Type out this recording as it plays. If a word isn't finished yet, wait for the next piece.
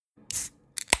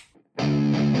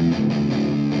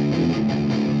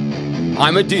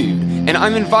I'm a dude, and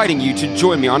I'm inviting you to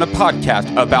join me on a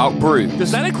podcast about brews.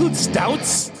 Does that include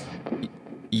stouts?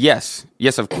 Yes,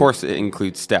 of course it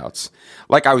includes stouts.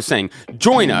 Like I was saying,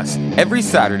 join us every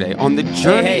Saturday on the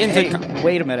journey into...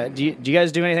 Wait a minute. Do you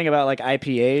guys do anything about like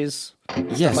IPAs?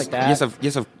 Yes, like that?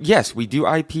 yes, we do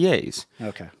IPAs.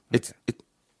 Okay.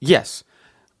 Yes.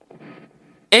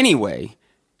 Anyway,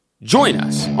 join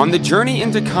us on the Journey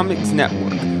into Comics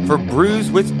Network for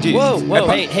Brews with Dudes. Whoa,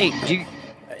 hey,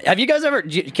 have you guys ever...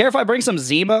 Do you care if I bring some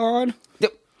Zima on?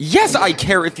 Yes, I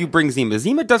care if you bring Zima.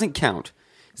 Zima doesn't count.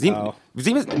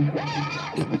 Zima's...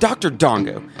 Dr.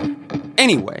 Dongo.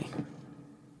 Anyway,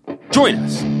 join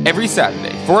us every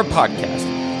Saturday for a podcast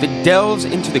that delves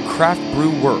into the craft brew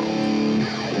world.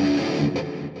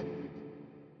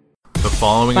 The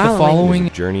following Following.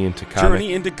 is a journey into comics.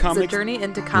 Journey into It's a Comics journey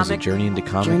into Is a comic journey into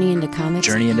comics. Journey into Comics.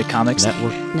 Journey into Comics.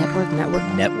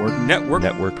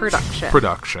 Network.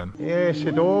 production. Yes,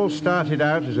 it all started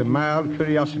out as a mild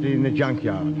curiosity in the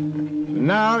junkyard.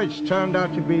 Now it's turned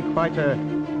out to be quite a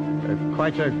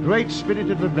great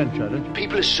spirited adventure.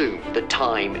 People assume that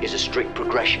time is a strict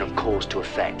progression of cause to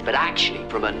effect, but actually,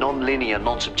 from a non-linear,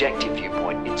 non-subjective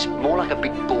viewpoint, it's more like a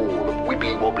big ball of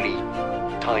wibbly-wobbly,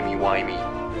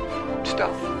 timey-wimey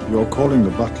stuff. You're calling the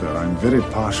butler. I'm very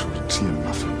partial to tea and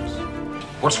muffins.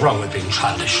 What's wrong with being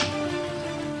childish?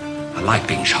 I like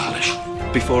being childish.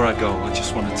 Before I go, I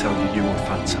just want to tell you were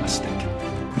fantastic.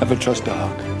 Never trust a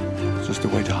hug. It's just a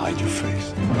way to hide your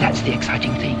face. That's the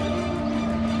exciting thing.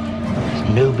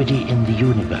 Nobody in the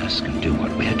universe can do what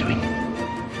we're doing.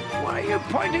 Why are you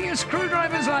pointing your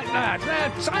screwdrivers like that?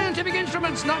 They're scientific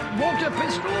instruments, not water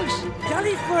pistols.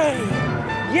 Gallifrey!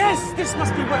 Yes, this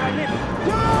must be where I live.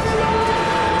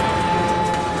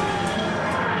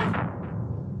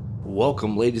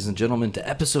 Welcome, ladies and gentlemen, to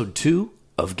episode 2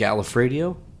 of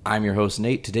Gallifradio. I'm your host,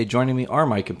 Nate. Today joining me are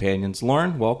my companions.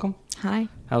 Lauren, welcome. Hi.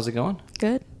 How's it going?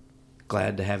 Good.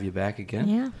 Glad to have you back again.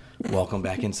 Yeah. Welcome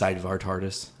back inside of our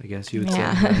TARDIS, I guess you would say.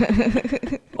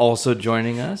 Yeah. Also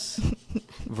joining us,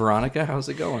 Veronica, how's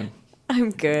it going?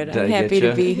 I'm good. Did I'm I get happy to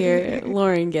ya? be here.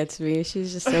 Lauren gets me.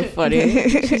 She's just so funny.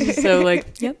 She's just so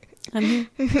like, yep, I'm here.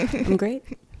 I'm great.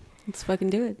 Let's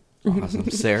fucking do it. Awesome.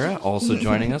 Sarah, also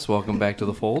joining us. Welcome back to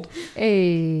the fold.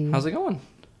 Hey. How's it going?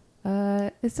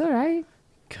 It's all right.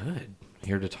 Good.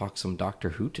 Here to talk some Doctor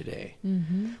Who today.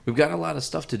 Mm-hmm. We've got a lot of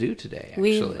stuff to do today,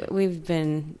 actually. We've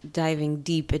been diving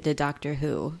deep into Doctor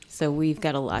Who, so we've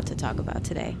got a lot to talk about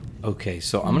today. Okay,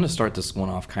 so I'm going to start this one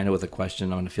off kind of with a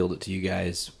question. I'm going to field it to you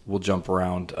guys. We'll jump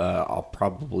around. I'll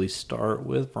probably start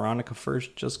with Veronica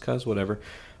first, just because, whatever.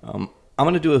 I'm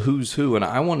going to do a who's who, and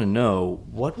I want to know,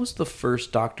 what was the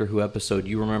first Doctor Who episode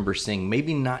you remember seeing?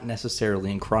 Maybe not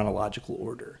necessarily in chronological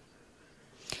order.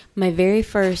 My very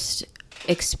first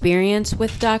experience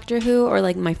with Doctor Who, or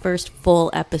like my first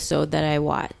full episode that I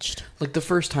watched? Like the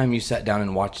first time you sat down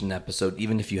and watched an episode,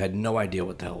 even if you had no idea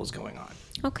what the hell was going on.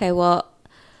 Okay, well,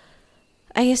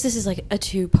 I guess this is like a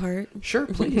two-part. Sure,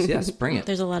 please. Yes, bring it.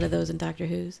 There's a lot of those in Doctor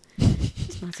Who's.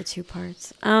 There's lots of two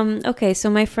parts. Okay, so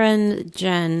my friend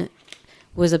Jen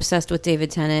was obsessed with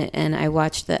David Tennant, and I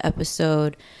watched the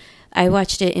episode. I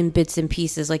watched it in bits and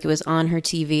pieces, like it was on her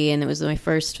TV, and it was my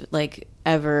first like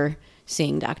ever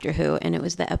seeing Doctor Who, and it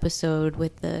was the episode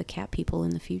with the cat people in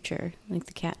the future, like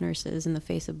the cat nurses in the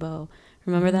face of Bo.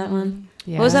 Remember that one?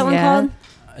 Yeah. What was that one called?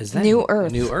 Is that New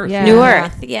Earth. New Earth. Yeah. New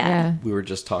Earth, yeah. We were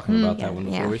just talking about that one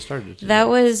before we started today. That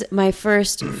was my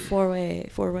first foray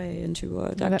into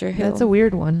Doctor Who. That's a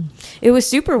weird one. It was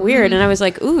super weird, and I was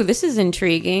like, ooh, this is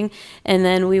intriguing. And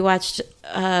then we watched,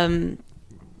 like,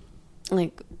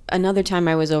 another time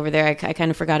I was over there, I kind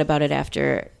of forgot about it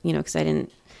after, you know, because I didn't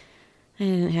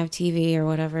have TV or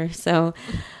whatever. So,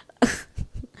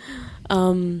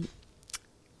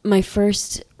 my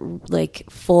first like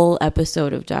full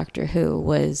episode of Doctor Who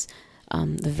was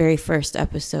the very first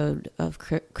episode of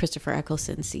Christopher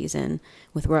Eccleston's season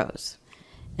with Rose,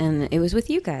 and it was with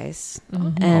you guys.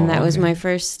 Mm-hmm. And that was my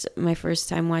first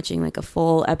time watching like a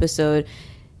full episode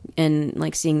and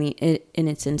like seeing it in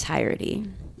its entirety,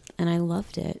 and I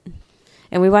loved it.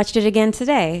 And we watched it again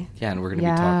today. Yeah, and we're going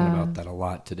to be talking about that a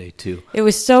lot today, too. It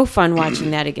was so fun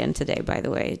watching that again today, by the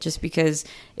way, just because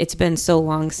it's been so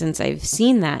long since I've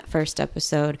seen that first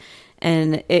episode,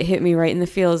 and it hit me right in the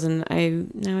feels,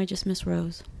 and now I just miss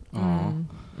Rose.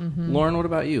 Mm-hmm. Lauren, what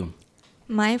about you?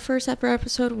 My first ever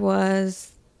episode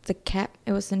was the cat.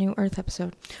 It was the New Earth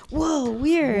episode. Whoa,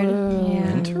 weird.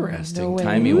 Yeah. Interesting.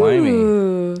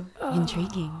 Timey-wimey.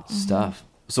 Intriguing. Stuff.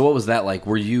 So what was that like?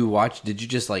 Did you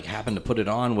just like happen to put it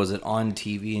on? Was it on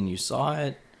TV and you saw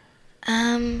it?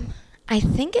 I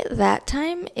think at that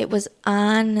time it was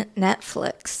on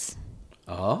Netflix.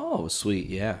 Oh, sweet.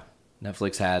 Yeah.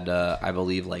 Netflix had, I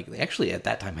believe, like they actually at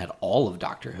that time had all of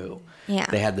Doctor Who. Yeah.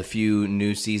 They had the few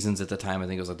new seasons at the time. I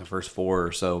think it was like the first 4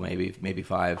 or so, maybe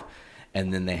 5,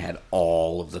 and then they had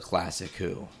all of the classic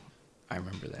Who. I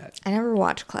remember that. I never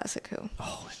watched Classic Who.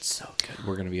 Oh, it's so good.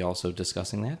 We're going to be also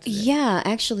discussing that today. Yeah,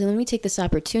 actually, let me take this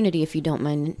opportunity, if you don't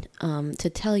mind, to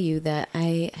tell you that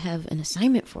I have an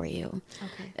assignment for you.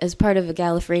 Okay. As part of a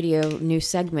Galif Radio new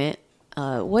segment.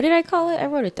 What did I call it? I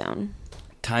wrote it down.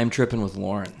 Time Tripping with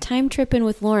Lauren. Time Tripping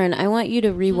with Lauren. I want you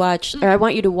to rewatch, or I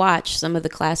want you to watch some of the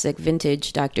classic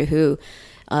vintage Doctor Who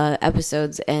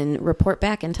episodes and report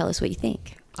back and tell us what you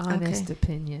think. Honest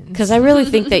opinions. Because I really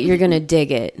think that you're gonna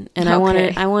dig it, and I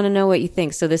Okay. want to know what you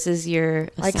think. So this is your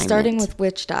Like assignment. starting with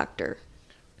which Doctor?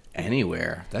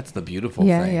 Anywhere. That's the beautiful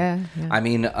Yeah, thing. yeah. I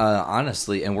mean,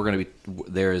 honestly, and we're going to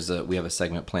be, we have a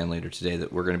segment planned later today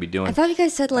that we're going to be doing. I thought you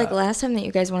guys said last time that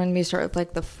you guys wanted me to start with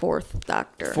like the 4th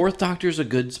Doctor. 4th Doctor's a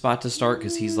good spot to start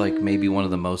because he's like maybe one of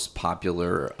the most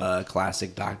popular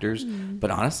classic Doctors.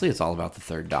 But honestly, it's all about the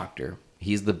 3rd Doctor.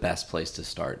 He's the best place to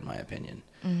start, in my opinion.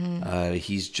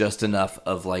 He's just enough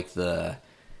of like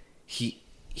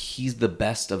he's the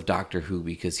best of Doctor Who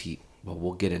because well,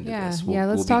 we'll get into this. Yeah,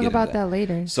 let's we'll talk get into about that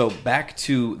later. So back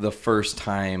to the first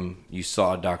time you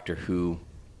saw Doctor Who.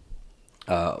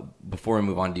 Before I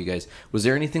move on to you guys, was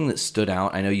there anything that stood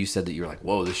out? I know you said that you were like,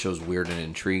 whoa, this show's weird and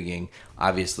intriguing.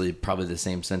 Obviously, probably the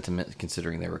same sentiment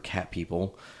considering they were cat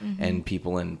people and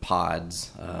people in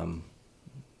pods.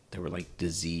 They were like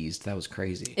diseased. That was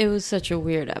crazy. It was such a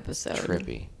weird episode.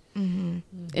 Trippy.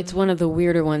 It's one of the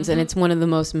weirder ones, and it's one of the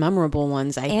most memorable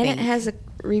ones, I think. And it has a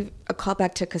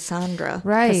callback to Cassandra.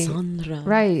 Right. Cassandra.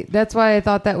 Right. That's why I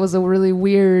thought that was a really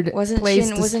weird Wasn't place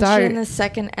she to wasn't start. she in the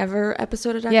second ever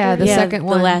episode of Doctor Yeah, Who? the second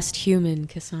one. The last human,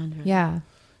 Cassandra. Yeah.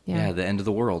 Yeah, the end of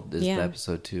the world is the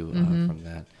episode 2 from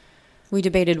that. We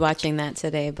debated watching that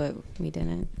today, but we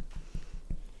didn't.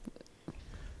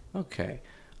 Okay.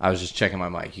 I was just checking my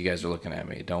mic. You guys are looking at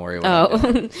me. Don't worry about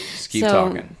it. Just keep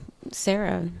talking.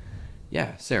 Sarah.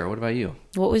 Yeah, Sarah, what about you?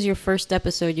 What was your first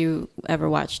episode you ever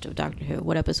watched of Doctor Who?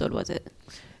 What episode was it?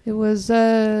 It was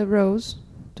Rose,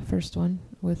 the first one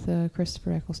with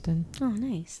Christopher Eccleston. Oh,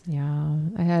 nice. Yeah,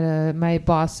 I had my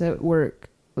boss at work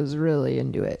was really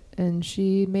into it, and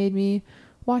she made me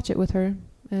watch it with her.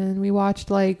 And we watched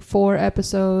like 4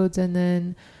 episodes, and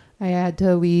then I had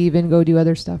to leave and go do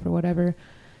other stuff or whatever.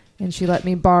 And she let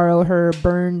me borrow her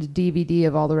burned DVD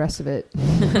of all the rest of it,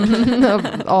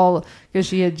 because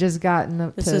she had just gotten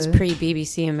up. This was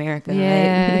pre-BBC America,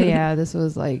 yeah, right? yeah. This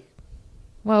was like,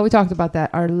 well, we talked about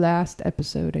that our last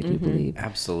episode, I do believe.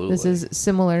 Absolutely, this is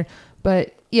similar,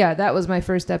 but yeah, that was my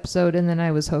first episode, and then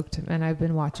I was hooked, and I've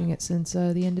been watching it since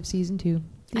the end of season 2.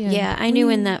 Yeah, I knew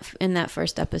in that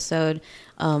first episode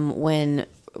when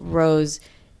Rose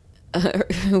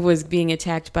was being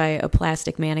attacked by a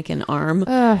plastic mannequin arm,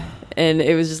 and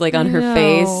it was just like on her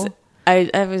face.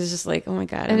 I was just like, oh my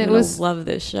god, and I love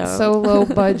this show. So low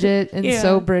budget and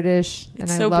so British, and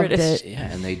it's I so loved British. it.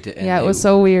 Yeah, and they did. Yeah, it was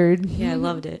so weird. Yeah, I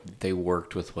loved it. They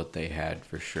worked with what they had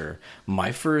for sure.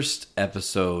 My first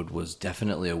episode was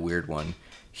definitely a weird one.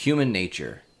 Human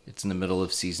Nature. It's in the middle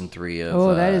of season 3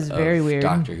 of that is very weird.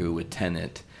 Doctor Who with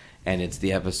Tennant. And it's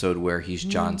the episode where he's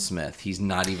John Smith. He's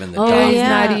not even the Oh doctor.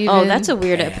 yeah. not even- Oh, that's a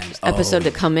weird episode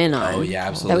to come in on. Oh yeah,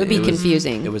 absolutely. That would be It was-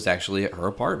 confusing. It was actually at her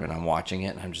apartment. I'm watching it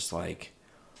and I'm just like,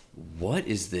 what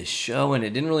is this show? And it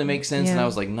didn't really make sense. And Yeah. I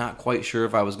was like, not quite sure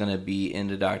if I was going to be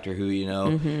into Doctor Who, you know?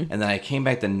 And then I came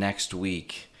back the next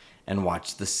week and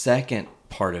watched the second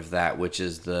part of that, which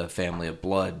is the Family of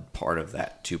Blood part of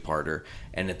that 2-parter.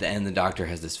 And at the end, the Doctor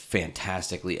has this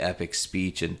fantastically epic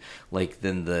speech, and like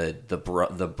then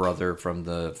the brother from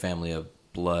the Family of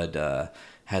Blood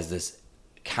has this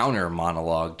counter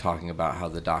monologue talking about how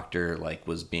the Doctor like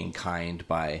was being kind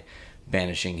by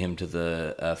banishing him to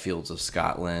the fields of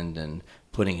Scotland and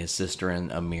putting his sister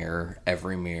in a mirror,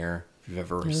 every mirror. If you've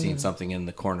ever seen something in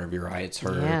the corner of your eye, it's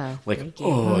her. Yeah, like,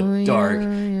 freaky. dark.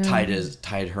 yeah.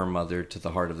 Tied her mother to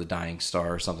the heart of the dying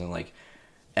star or something like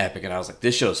epic. And I was like,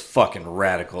 this show's fucking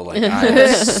radical. Like, I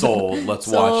am sold. Let's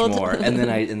watch more. And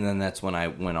then that's when I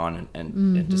went on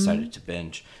and decided to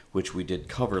binge, which we did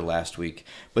cover last week.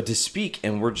 But to speak,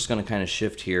 and we're just going to kind of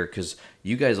shift here because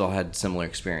you guys all had similar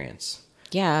experience.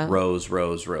 Yeah. Rose.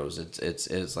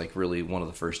 It's like really one of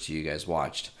the first 2 you guys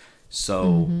watched.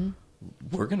 So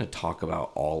we're going to talk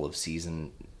about all of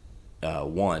season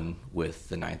 1 with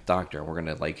the Ninth Doctor. We're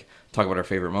going to like talk about our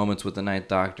favorite moments with the Ninth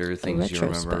Doctor, things you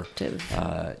remember.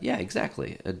 Yeah,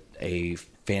 exactly. A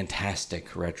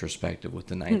fantastic retrospective with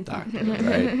the Ninth Doctor,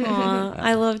 right? Aww,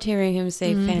 I loved hearing him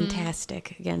say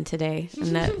fantastic again today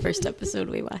in that first episode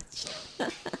we watched.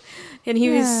 And he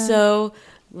was so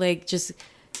Like, just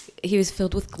he was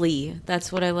filled with glee.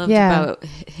 That's what I loved Yeah. about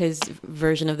his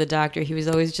version of the Doctor. He was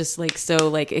always just like so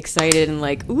like excited and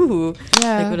like, ooh,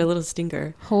 Yeah. like what a little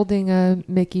stinker. Holding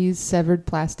Mickey's severed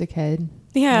plastic head.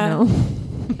 Yeah. You know?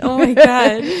 Oh my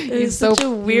god, it was such a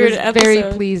weird he was episode.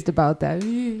 very pleased about that.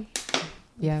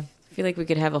 Yeah. I feel like we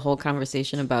could have a whole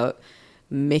conversation about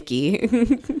Mickey.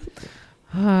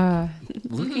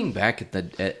 Looking back at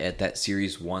that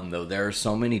series 1, though, there are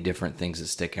so many different things that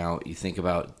stick out. You think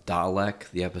about Dalek,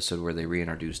 the episode where they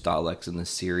reintroduced Daleks in this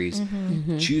series,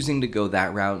 choosing to go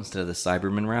that route instead of the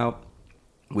Cyberman route,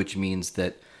 which means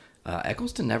that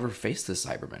Eccleston never faced the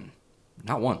Cyberman,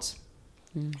 not once.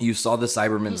 You saw the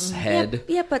Cyberman's head.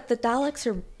 Yeah, but the Daleks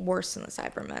are worse than the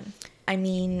Cybermen. I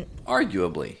mean,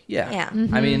 Arguably, yeah. Yeah.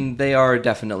 I mean, they are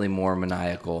definitely more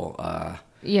maniacal.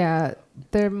 Yeah,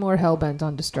 they're more hell-bent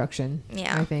on destruction,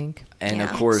 Yeah. I think. And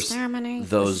of course,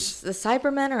 those the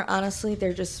Cybermen are honestly,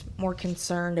 they're just more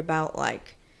concerned about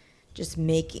like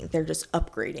they're just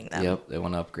upgrading them. Yep, they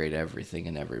want to upgrade everything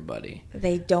and everybody.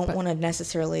 They don't want to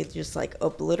necessarily just like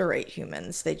obliterate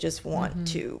humans. They just want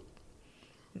to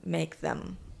make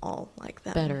them all like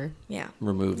them. Better. Yeah.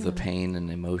 Remove the pain and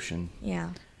emotion. Yeah.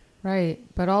 Right,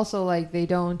 but also like they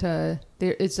don't.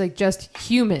 It's like just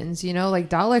humans, you know. Like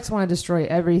Daleks want to destroy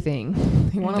everything.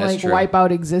 They want to That's like true. wipe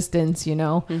out existence, you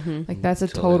know. Like that's a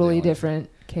Totally totally different.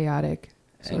 different, chaotic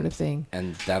sort of thing.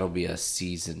 And that'll be a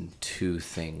season 2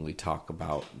 thing we talk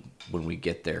about when we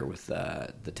get there with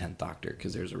the 10th Doctor,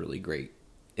 because there's a really great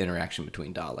interaction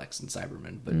between Daleks and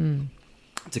Cybermen.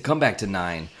 But to come back to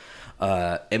 9,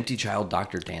 Empty Child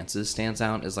Doctor Dances stands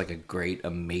out as like a great,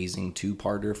 amazing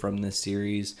 2-parter from this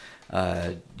series.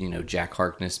 Jack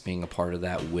Harkness being a part of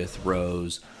that with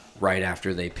Rose right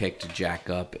after they picked Jack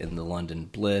up in the London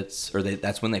Blitz, or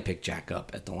that's when they picked Jack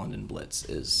up at the London Blitz,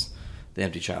 is the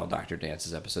Empty Child Doctor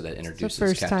Dances episode that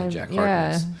introduces Captain Jack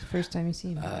Harkness. Yeah, first time you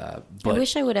see him. I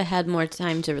wish I would have had more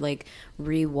time to like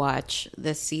rewatch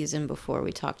this season before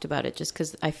we talked about it, just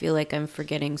because I feel like I'm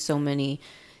forgetting so many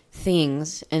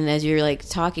things, and as you're like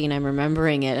talking, I'm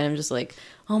remembering it, and I'm just like,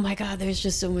 oh my god, there's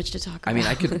just so much to talk about. I mean,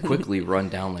 I could quickly run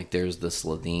down, like, there's the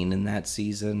Slitheen in that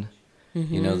season.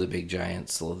 You know, the big giant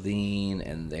Slitheen,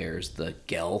 and there's the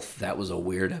Gelth. That was a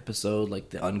weird episode, like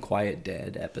the Unquiet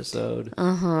Dead episode.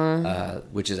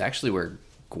 Which is actually where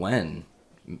Gwen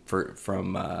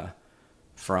from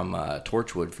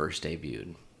Torchwood first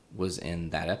debuted, was in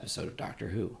that episode of Doctor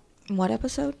Who. What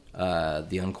episode?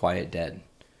 The Unquiet Dead.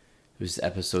 It was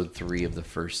episode 3 of the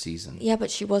first season. Yeah, but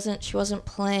she wasn't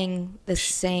playing the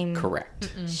same.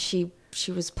 Correct. She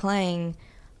was playing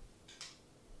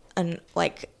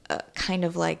kind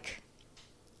of like.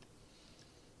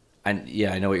 I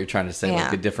know what you're trying to say. Yeah.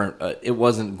 Like a different. It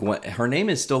wasn't Gwen. Her name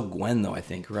is still Gwen, though, I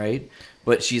think, right?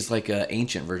 But she's like an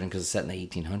ancient version because it's set in the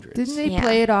 1800s. Didn't they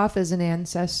play it off as an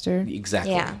ancestor?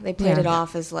 Exactly. Yeah, they played it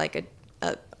off as like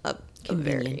a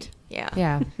very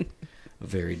Yeah. A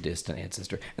very distant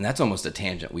ancestor. And that's almost a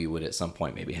tangent we would at some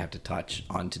point maybe have to touch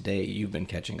on today. You've been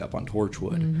catching up on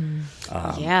Torchwood.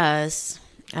 Yes,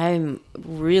 I'm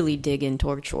really digging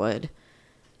Torchwood.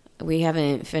 We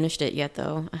haven't finished it yet,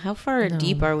 though. How far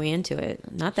deep are we into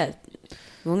it? Not that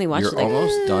we only watched. You're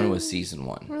almost done with season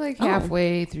 1. We're like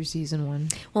halfway through season 1.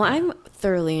 Well, I'm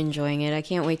thoroughly enjoying it. I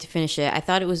can't wait to finish it. I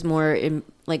thought it was more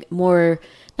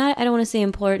not, I don't want to say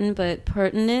important, but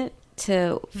pertinent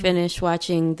to finish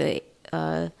watching the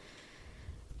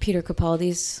Peter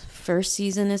Capaldi's first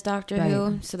season as Doctor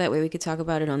Who, so that way we could talk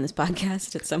about it on this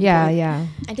podcast at some point. Yeah.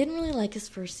 I didn't really like his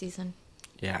first season.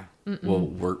 Yeah. Well,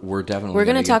 we're definitely We're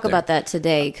going to get talk there. about that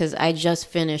today because I just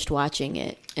finished watching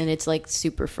it and it's like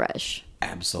super fresh.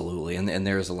 Absolutely. And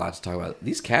there's a lot to talk about.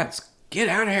 These cats, get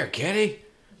out of here, kitty.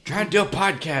 Trying to do a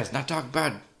podcast, not talk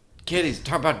about kitties,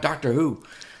 talk about Doctor Who.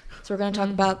 So we're going to talk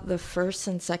about the first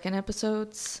and second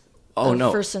episodes. Oh,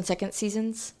 no. First and second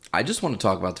seasons. I just want to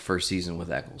talk about the first season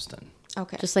with Eccleston.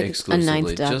 Okay. Just like a Exclusively.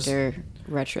 Ninth Doctor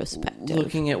retrospective.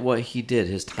 Looking at what he did,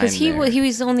 his time Because he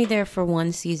was only there for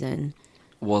one season.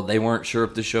 Well, they weren't sure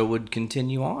if the show would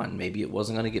continue on. Maybe it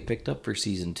wasn't going to get picked up for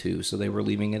season 2, so they were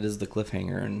leaving it as the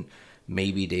cliffhanger, and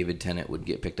maybe David Tennant would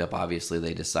get picked up. Obviously,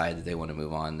 they decide that they want to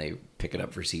move on. They pick it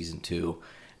up for season 2,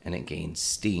 and it gains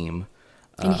steam.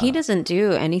 And he doesn't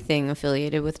do anything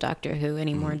affiliated with Doctor Who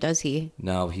anymore, does he?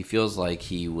 No, he feels like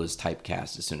he was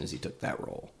typecast as soon as he took that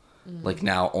role. Like,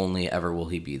 now only ever will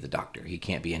he be the Doctor. He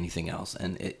can't be anything else,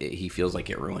 and he feels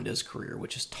like it ruined his career,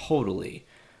 which is totally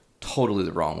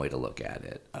the wrong way to look at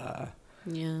it.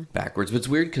 Yeah. Backwards. But it's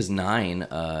weird because 9,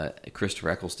 Christopher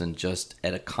Eccleston, just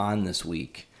at a con this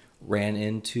week, ran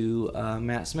into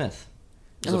Matt Smith.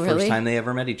 It was the really? first time they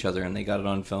ever met each other, and they got it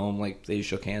on film. Like, they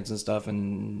shook hands and stuff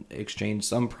and exchanged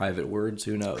some private words.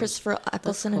 Who knows? Christopher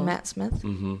Eccleston and Matt Smith.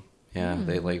 Mm-hmm. Yeah,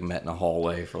 they like met in a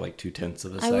hallway for like 0.2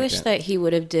 of a second. I wish that he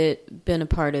would have been a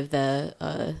part of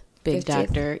the Big 50th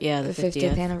Doctor. Yeah, the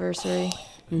 50th anniversary.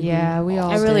 Yeah, we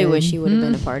all I really did. wish he would have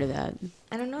been a part of that.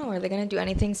 I don't know. Are they going to do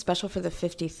anything special for the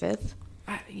 55th?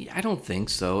 I don't think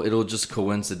so. It'll just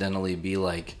coincidentally be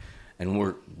like,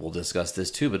 and we'll discuss this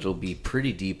too, but it'll be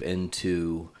pretty deep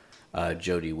into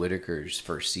Jodie Whittaker's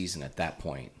first season at that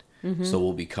point. Mm-hmm. So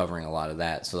we'll be covering a lot of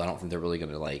that. So I don't think they're really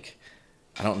going to like,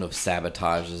 I don't know if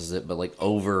sabotages it, but like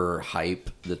overhype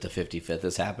that the 55th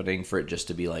is happening for it just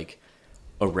to be like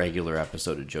a regular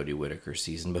episode of Jodie Whittaker's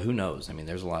season. But who knows? I mean,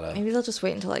 there's a lot of... Maybe they'll just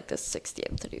wait until like the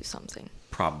 60th to do something.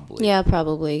 Probably. Yeah,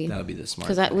 probably. That would be the smart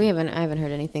Because thing. I haven't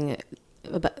heard anything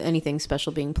about anything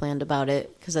special being planned about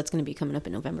it, because that's going to be coming up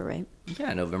in November, right?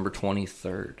 Yeah, November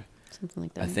 23rd. Something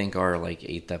like that. I think our like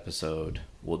 8th episode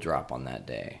will drop on that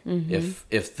day, Mm-hmm.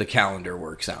 if the calendar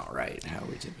works out right, how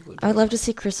we typically do. I would love to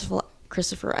see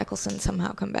Christopher Eccleston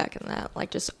somehow come back in that,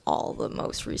 like just all the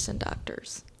most recent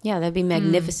Doctors. Yeah, that'd be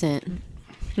magnificent.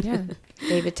 Yeah.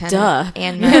 David Tennant Duh.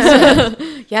 and Matt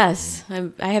Smith. Yes,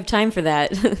 I have time for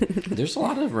that. There's a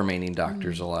lot of remaining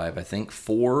Doctors alive. I think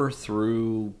 4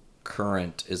 through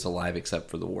current is alive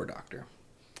except for the War Doctor,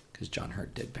 because John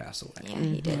Hurt did pass away. Yeah,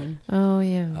 he did. Oh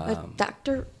yeah. But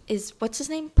Doctor is, what's his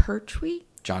name? Pertwee?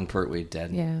 John Pertwee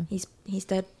dead. Yeah. He's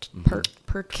dead.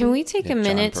 Pertwee. Can we take Yeah, a John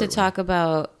minute to Pertwee. talk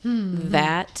about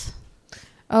that?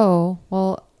 Oh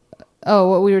well. Oh,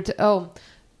 what we were.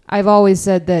 I've always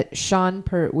said that Sean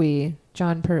Pertwee,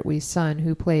 John Pertwee's son,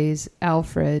 who plays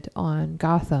Alfred on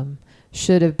Gotham,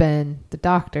 should have been the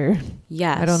Doctor.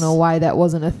 Yes. I don't know why that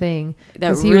wasn't a thing. That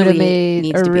Because he would have really made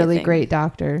needs a to be a really thing. great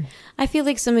Doctor. I feel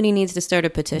like somebody needs to start a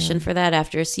petition for that,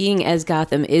 after seeing as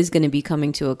Gotham is going to be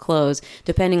coming to a close,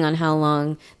 depending on how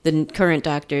long the current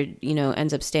Doctor,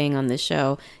 ends up staying on the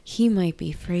show. He might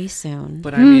be free soon.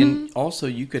 But I mean, also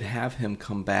you could have him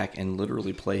come back and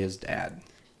literally play his dad.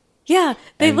 Yeah,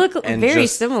 they look very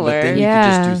just, similar. But then you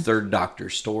Yeah. could just do third Doctor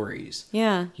stories.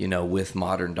 Yeah. With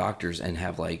modern doctors and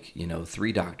have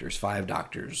 3 doctors, 5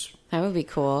 doctors. That would be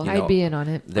cool. You know, I'd be in on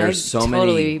it. There's I'd so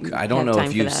totally many. I don't have know time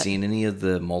if for you've that. seen any of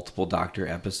the multiple Doctor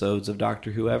episodes of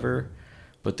Doctor Who ever,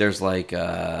 but there's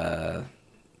there's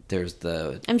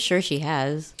the. I'm sure she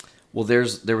has. Well, there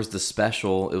was the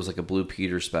special. It was like a Blue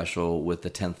Peter special with the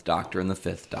 10th Doctor and the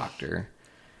 5th Doctor.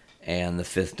 And the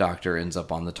 5th Doctor ends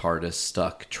up on the TARDIS,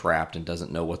 stuck, trapped, and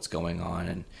doesn't know what's going on.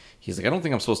 And he's like, I don't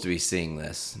think I'm supposed to be seeing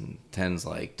this. And 10's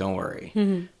like, don't worry.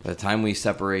 Mm-hmm. By the time we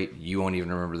separate, you won't even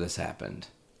remember this happened.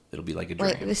 It'll be like a dream.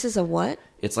 Wait, this is a what?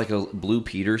 It's like a Blue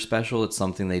Peter special. It's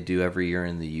something they do every year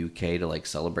in the UK to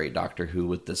celebrate Doctor Who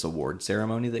with this award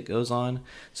ceremony that goes on.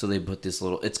 So they put this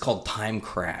it's called Time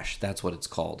Crash. That's what it's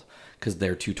called. Because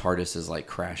their 2 TARDISes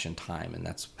crash in time, and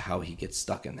that's how he gets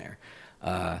stuck in there.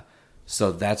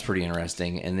 So that's pretty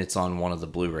interesting, and it's on one of the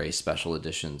Blu-ray special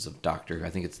editions of Doctor Who. I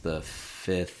think it's the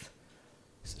 5th.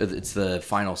 It's the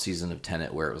final season of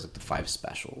Tenet where it was the 5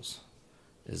 specials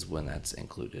is when that's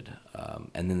included.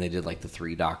 And then they did the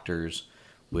 3 Doctors,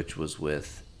 which was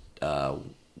with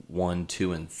 1,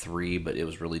 2, and 3, but it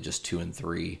was really just 2 and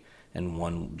 3, and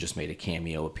 1 just made a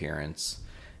cameo appearance.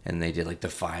 And they did the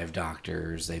 5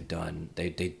 Doctors. They've done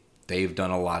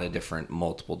a lot of different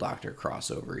multiple Doctor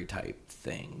crossover type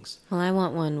things. Well, I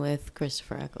want one with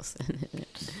Christopher Eccleston in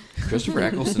it. Christopher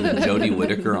Eccleston and Jodie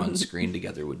Whittaker on screen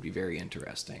together would be very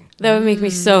interesting. That would make me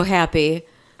so happy.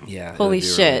 Yeah. Holy that would be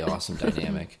shit. A really awesome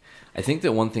dynamic. I think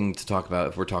that one thing to talk about,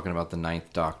 if we're talking about the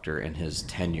 9th Doctor and his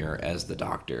tenure as the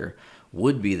Doctor,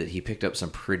 would be that he picked up some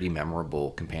pretty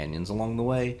memorable companions along the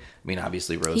way. I mean,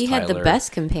 obviously Rose He Tyler. had the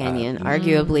best companion,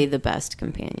 arguably the best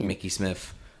companion. Mickey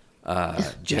Smith.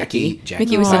 Jackie.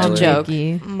 Mickey was such a Tyler. joke.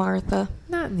 Mickey. Martha.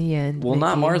 Not in the end. Well,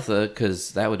 not Mickey. Martha,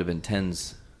 because that would have been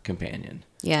 10's companion.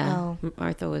 Yeah,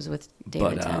 Martha was with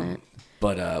David Tennant.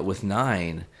 But with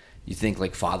 9, you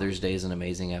think Father's Day is an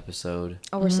amazing episode.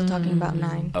 Oh, we're still talking about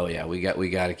 9. Oh yeah, we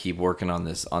got to keep working on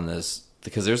this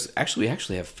because we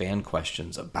actually have fan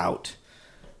questions about.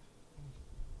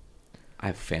 I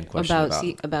have a fan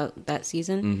question about that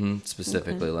season.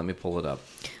 Specifically. Okay. Let me pull it up.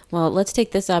 Well, let's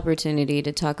take this opportunity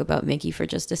to talk about Mickey for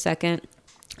just a second.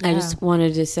 I Yeah. just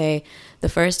wanted to say the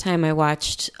first time I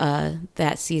watched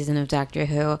that season of Doctor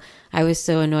Who, I was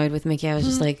so annoyed with Mickey. I was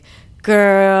just like,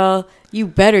 girl, you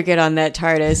better get on that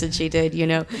TARDIS. And she did, you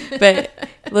know. But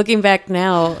looking back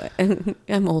now,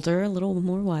 I'm older, a little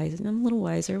more wise. I'm a little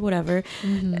wiser, whatever.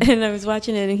 Mm-hmm. And I was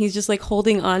watching it, and he's just like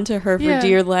holding on to her for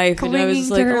dear life. And I was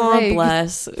just like, oh,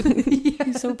 bless.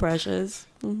 He's so precious.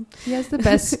 He has the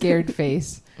best scared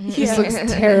face. He just looks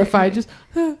terrified. Just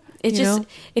it's just know?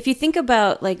 If you think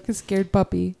about like a scared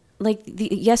puppy. Like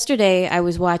yesterday, I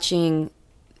was watching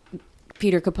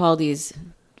Peter Capaldi's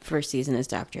first season as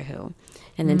Doctor Who,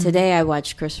 and then today I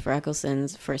watched Christopher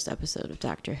Eccleston's first episode of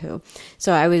Doctor Who.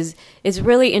 So it's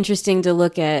really interesting to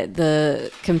look at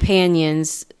the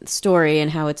companion's story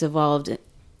and how it's evolved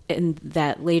in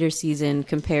that later season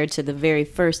compared to the very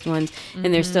first ones,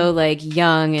 and they're still like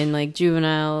young and like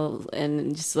juvenile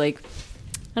and just like,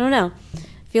 I don't know.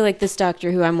 I feel like this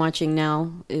Doctor Who I'm watching now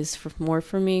is more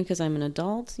for me because I'm an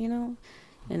adult, you know,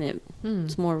 and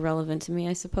it's more relevant to me,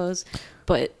 I suppose.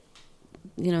 But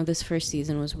you know, this first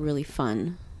season was really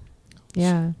fun.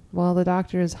 Yeah. Well, the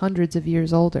Doctor is hundreds of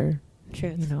years older.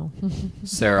 Truth. You know.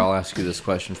 Sarah, I'll ask you this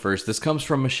question first. This comes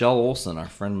from Michelle Olson. Our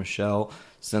friend Michelle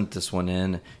sent this one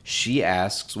in. She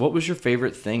asks, what was your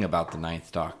favorite thing about the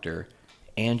Ninth Doctor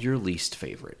and your least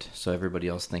favorite? So everybody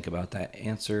else think about that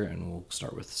answer, and we'll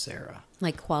start with Sarah.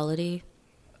 Like quality?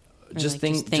 Just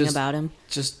thing about him?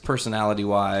 Just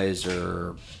personality-wise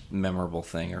or memorable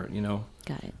thing, or, you know.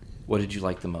 Got it. What did you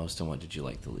like the most and what did you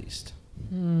like the least?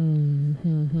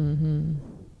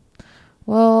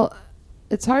 Well,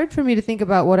 it's hard for me to think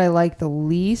about what I like the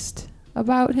least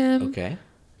about him. Okay.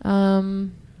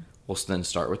 We'll then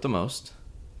start with the most.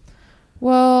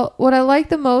 Well, what I like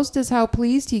the most is how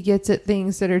pleased he gets at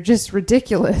things that are just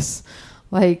ridiculous.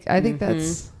 Like, I think I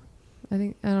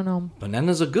don't know.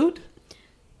 Bananas are good.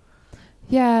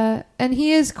 Yeah, and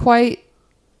he is quite,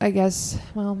 I guess,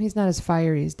 well, he's not as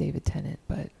fiery as David Tennant,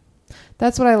 but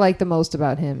that's what I like the most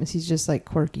about him, is he's just like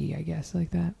quirky, I guess,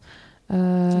 like that.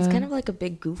 He's kind of like a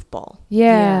big goofball.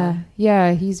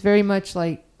 Yeah, he's very much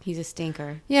like... He's a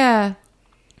stinker. Yeah.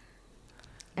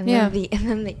 And then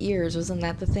the ears, wasn't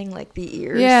that the thing? Like the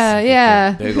ears?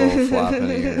 Yeah. Big old flopping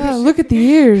ears. Oh, look at the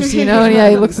ears, you know?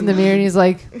 And he looks in the mirror and he's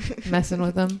like messing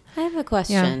with them. I have a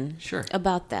question Sure.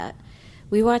 about that.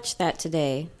 We watched that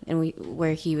today, and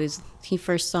where he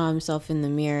first saw himself in the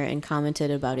mirror and commented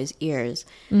about his ears.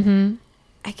 Mm-hmm.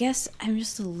 I guess I'm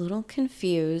just a little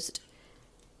confused.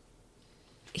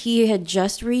 He had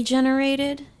just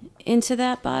regenerated into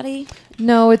that body?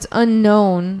 No, it's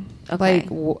unknown. Okay.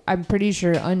 Like, I'm pretty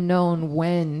sure unknown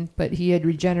when, but he had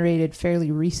regenerated fairly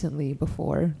recently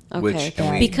before.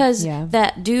 Okay. Because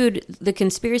that dude, the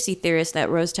conspiracy theorist that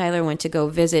Rose Tyler went to go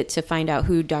visit to find out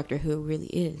who Doctor Who really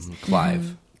is.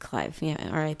 Clive. Clive, yeah,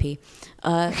 R.I.P.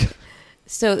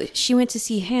 So she went to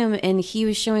see him, and he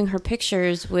was showing her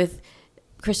pictures with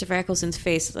Christopher Eccleston's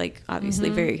face, like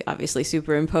obviously very obviously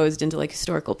superimposed into like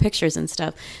historical pictures and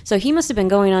stuff. So he must have been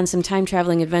going on some time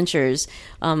traveling adventures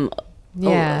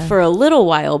for a little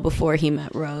while before he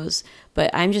met Rose.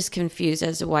 But I'm just confused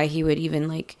as to why he would even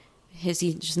like, has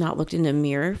he just not looked in a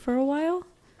mirror for a while?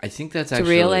 I think that's to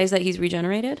actually... realize that he's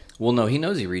regenerated? Well, no, he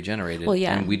knows he regenerated. Well,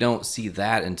 yeah. And we don't see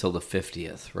that until the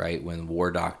 50th, right? When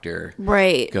War Doctor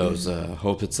goes,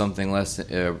 hope it's something less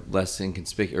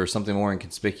inconspicuous, or something more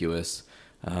inconspicuous.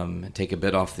 Take a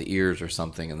bit off the ears or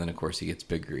something, and then of course he gets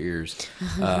bigger ears.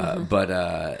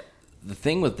 But the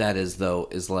thing with that is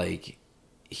like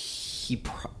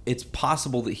it's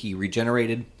possible that he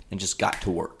regenerated and just got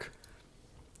to work.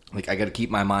 Like, I got to keep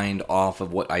my mind off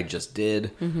of what I just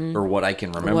did, or what I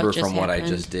can remember from what I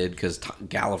just did, because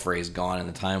Gallifrey is gone and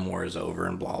the Time War is over,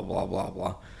 and blah blah blah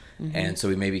blah. And so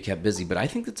he maybe kept busy. But I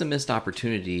think that's a missed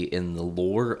opportunity in the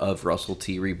lore of Russell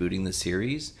T rebooting the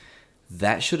series.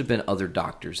 That should have been other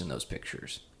doctors in those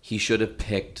pictures. He should have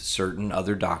picked certain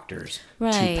other doctors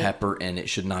to pepper in. It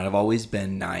should not have always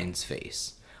been Nine's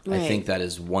face. I think that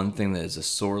is one thing that is a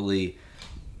sorely,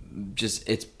 just,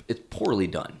 it's poorly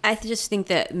done. I just think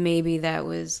that maybe that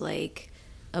was like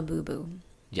a boo-boo.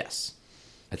 Yes.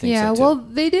 I think so yeah, too. well,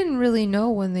 they didn't really know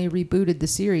when they rebooted the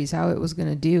series how it was going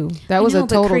to do. That was a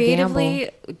total creatively,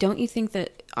 gamble. Don't you think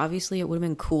that obviously it would have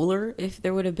been cooler if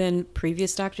there would have been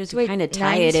previous doctors to Wait, kind of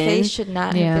tie Nine's it in? face should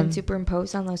not have been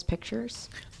superimposed on those pictures?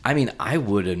 I mean, I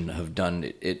wouldn't have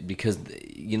done it because,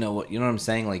 you know what I'm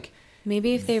saying? Like,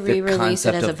 maybe if they re-release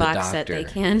it as a box set, they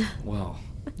can. Well,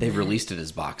 they've released it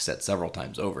as box set several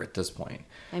times over at this point.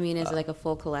 I mean, is it like a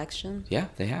full collection? Yeah,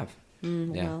 they have.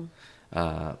 Yeah. Well.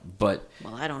 But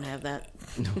well, I don't have that.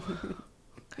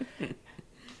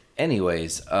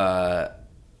 Anyways,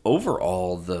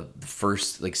 overall, the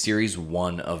first series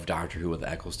 1 of Doctor Who with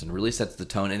Eccleston really sets the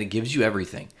tone, and it gives you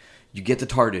everything. You get the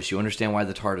TARDIS. You understand why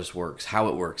the TARDIS works, how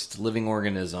it works. It's a living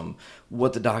organism.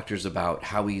 What the Doctor's about.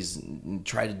 How he's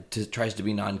tries to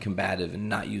be non-combative and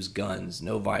not use guns.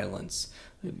 No violence.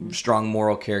 Strong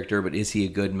moral character, but is he a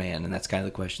good man? And that's kind of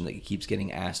the question that keeps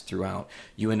getting asked throughout.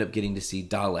 You end up getting to see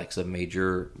Daleks, a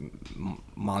major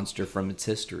monster from its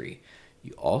history.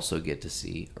 You also get to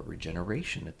see a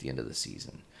regeneration at the end of the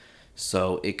season.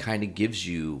 So it kind of gives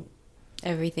you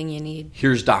everything you need.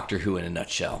 Here's Doctor Who in a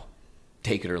nutshell.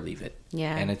 Take it or leave it.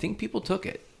 Yeah. And I think people took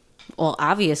it. Well,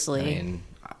 obviously. I mean,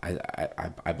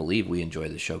 I believe we enjoy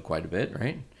the show quite a bit,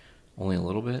 right? Only a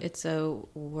little bit. It's a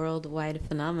worldwide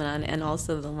phenomenon and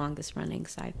also the longest running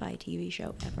sci-fi TV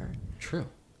show ever. True.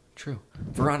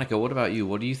 Veronica, what about you?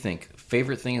 What do you think?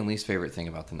 Favorite thing and least favorite thing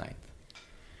about the ninth?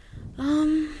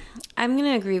 I'm going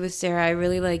to agree with Sarah. I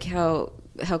really like how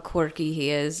quirky he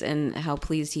is and how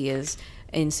pleased he is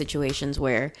in situations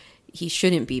where he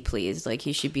shouldn't be pleased. Like,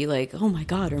 he should be like, oh my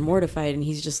God, or mortified. And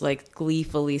he's just like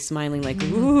gleefully smiling like,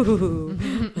 ooh,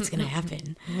 what's going to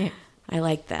happen? Yeah. I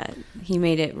like that. He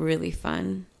made it really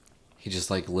fun. He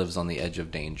just like lives on the edge of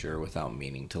danger without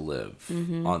meaning to live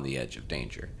on the edge of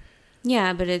danger.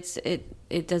 Yeah, but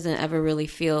it doesn't ever really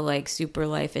feel like super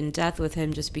life and death with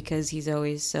him just because he's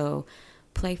always so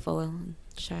playful and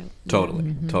shy.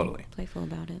 Totally. Playful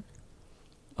about it.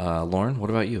 Lauren, what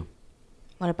about you?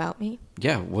 What about me?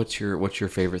 Yeah, what's your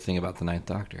favorite thing about the Ninth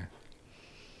Doctor?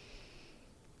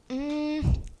 He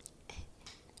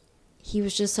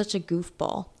was just such a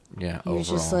goofball. Yeah, he was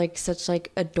just like such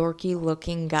like a dorky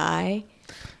looking guy.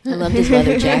 I loved his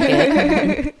leather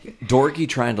jacket. Dorky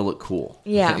trying to look cool.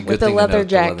 Yeah, with the leather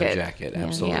jacket. The leather jacket,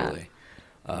 absolutely.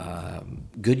 Yeah.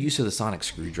 Good use of the sonic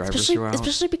screwdriver throughout.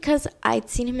 Especially because I'd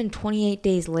seen him in 28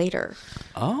 Days Later.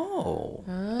 Oh.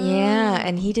 Yeah,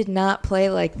 and he did not play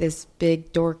like this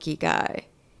big dorky guy.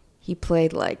 He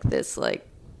played like this like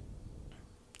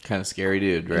kind of scary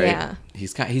dude, right? Yeah. He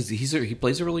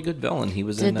plays a really good villain. He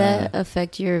was Did that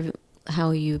affect how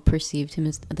you perceived him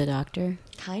as the Doctor?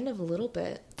 Kind of a little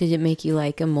bit. Did it make you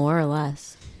like him more or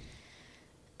less?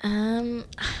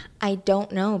 I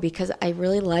don't know, because I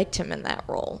really liked him in that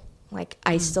role. Like,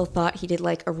 I still thought he did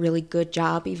like a really good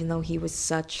job, even though he was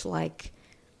such like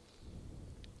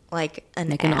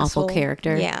an awful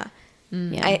character. Yeah.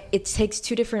 Yeah. It takes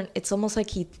two different. It's almost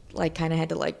like he like kind of had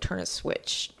to like turn a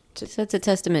switch. So that's a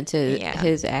testament to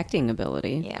his acting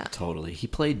ability. Yeah, totally. He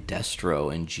played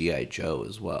Destro in G.I. Joe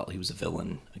as well. He was a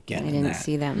villain again. I didn't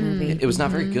see that movie. It was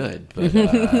not very good, but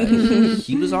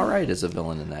he was all right as a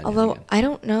villain in that. Although I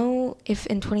don't know if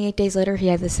in 28 Days Later he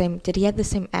had the same. Did he have the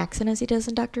same accent as he does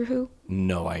in Doctor Who?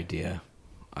 No idea.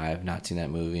 I have not seen that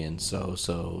movie in so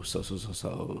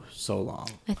long.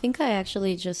 I think I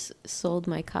actually just sold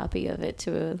my copy of it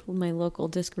to my local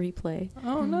disc replay.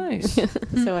 Oh, nice.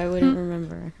 So I wouldn't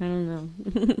remember. I don't know.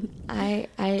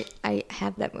 I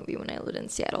had that movie when I lived in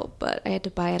Seattle, but I had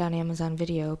to buy it on Amazon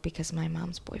Video because my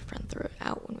mom's boyfriend threw it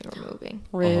out when we were moving.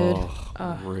 Rude.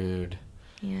 Rude.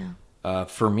 Yeah.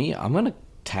 For me, I'm going to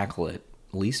tackle it.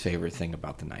 Least favorite thing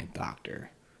about the Ninth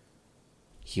Doctor.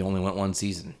 He only went one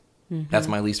season. That's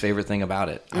my least favorite thing about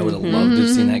it. I would have loved to have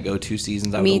seen that go 2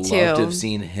 seasons. I would have loved to have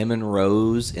seen him and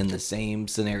Rose in the same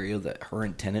scenario that her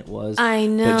and Tennant was. I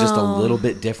know. But just a little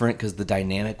bit different because the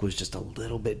dynamic was just a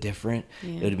little bit different.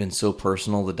 Yeah. It would have been so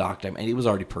personal. The Doctor, I mean, it was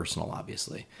already personal,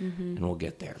 obviously. And we'll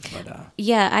get there. But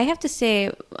yeah, I have to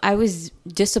say, I was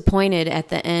disappointed at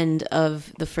the end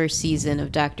of the first season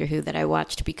of Doctor Who that I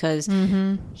watched because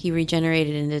he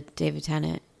regenerated into David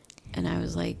Tennant. And I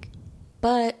was like...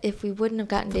 But if we wouldn't have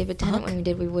gotten David Tennant when we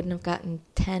did, we wouldn't have gotten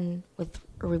 10 or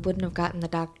we wouldn't have gotten the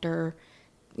Doctor.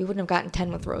 We wouldn't have gotten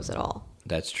 10 with Rose at all.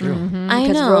 That's true. I know.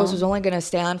 Because Rose was only going to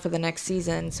stay on for the next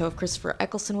season. So if Christopher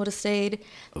Eccleston would have stayed,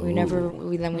 we never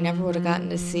would have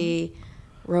gotten to see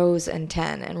Rose and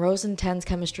 10. And Rose and 10's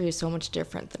chemistry is so much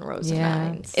different than Rose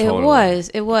and 9's. It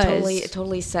was. It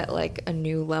totally set like a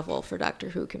new level for Doctor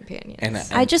Who companions. And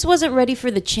I just wasn't ready for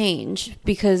the change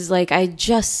because like I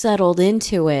just settled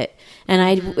into it and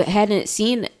I hadn't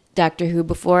seen Doctor Who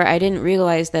before. I didn't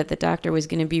realize that the Doctor was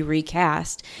going to be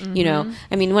recast. You know,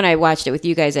 I mean, when I watched it with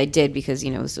you guys, I did because,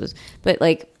 you know, this was, but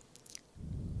like,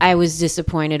 I was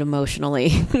disappointed emotionally.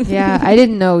 Yeah, I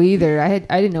didn't know either. I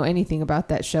didn't know anything about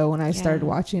that show when I started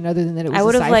watching, other than that it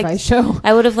was a sci-fi show.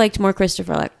 I would have liked more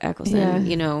Christopher Eccleston,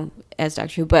 you know, as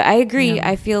Doctor Who. But I agree. Yeah.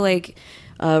 I feel like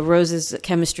Rose's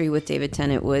chemistry with David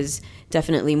Tennant was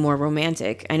definitely more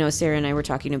romantic. I know Sarah and I were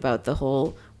talking about the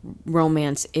whole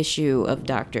romance issue of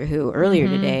Doctor Who earlier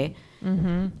today.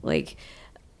 Like,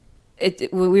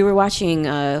 we were watching.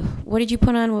 What did you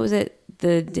put on? What was it?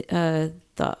 The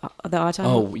the Auton.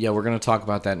 Oh yeah, we're gonna talk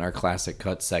about that in our classic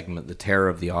cut segment, the Terror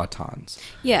of the Autons.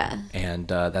 Yeah, and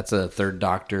that's a Third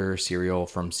Doctor serial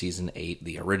from season 8,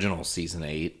 the original season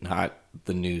 8, not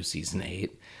the new season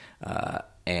 8.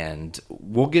 And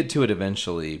we'll get to it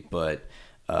eventually, but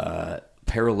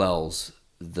parallels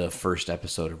the first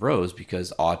episode of Rose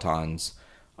because Autons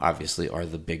obviously are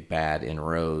the big bad in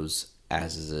Rose,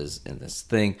 as is in this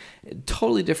thing.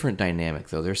 Totally different dynamic,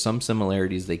 though. There's some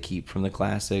similarities they keep from the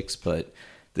classics, but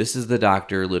this is the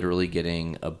Doctor literally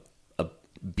getting a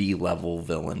B-level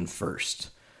villain first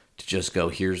to just go,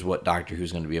 here's what Doctor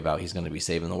Who's going to be about. He's going to be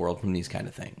saving the world from these kind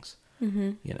of things.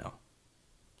 Mm-hmm. You know.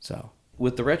 So,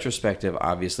 with the retrospective,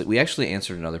 obviously, we actually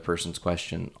answered another person's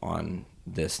question on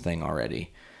this thing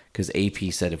already. Because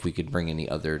AP said if we could bring any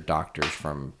other Doctors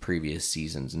from previous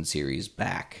seasons and series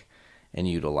back and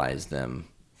utilize them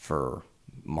for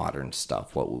modern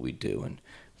stuff, what would we do? And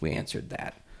we answered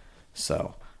that.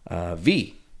 So,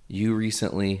 V, you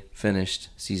recently finished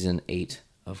season 8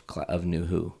 of New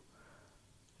Who.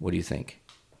 What do you think?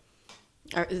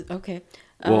 Okay.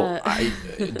 Well,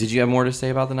 did you have more to say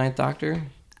about the Ninth Doctor?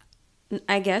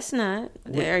 I guess not.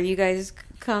 Are you guys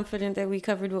confident that we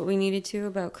covered what we needed to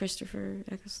about Christopher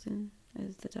Eccleston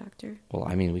as the Doctor? Well,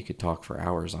 I mean, we could talk for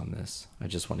hours on this. I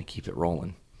just want to keep it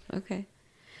rolling. Okay.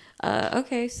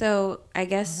 Okay, so I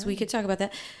guess we could talk about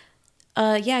that.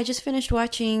 Yeah, I just finished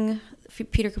watching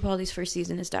Peter Capaldi's first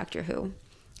season as Doctor Who.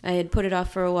 I had put it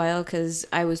off for a while because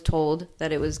I was told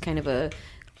that it was kind of a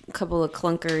couple of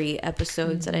clunkery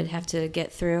episodes that I'd have to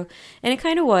get through. And it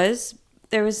kind of was.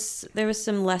 There was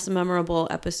some less memorable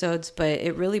episodes, but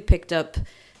it really picked up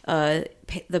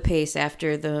the pace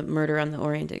after the Murder on the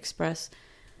Orient Express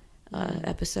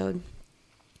episode.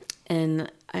 And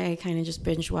I kind of just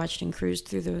binge watched and cruised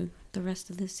through the rest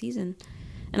of the season.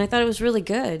 And I thought it was really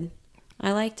good.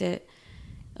 I liked it.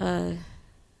 I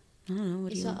don't know.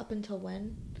 What you saw up until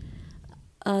when?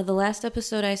 The last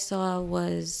episode I saw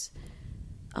was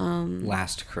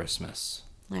Last Christmas.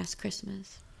 Last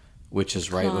Christmas. Which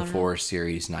is right before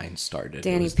Series 9 started.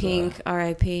 Danny Pink,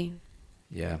 R.I.P.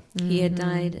 Yeah. He had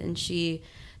died, and she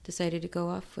decided to go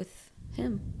off with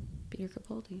him, Peter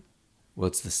Capaldi. Well,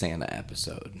 it's the Santa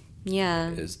episode. Yeah.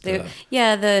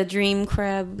 The Dream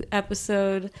Crab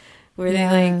episode where they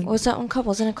like... What was that one called?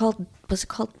 Was it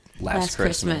called Last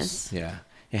Christmas? Yeah.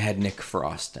 It had Nick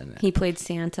Frost in it. He played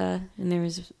Santa, and there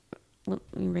was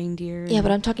reindeer. Yeah,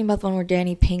 but I'm talking about the one where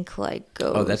Danny Pink goes.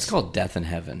 Oh, that's called Death in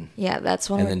Heaven. Yeah, that's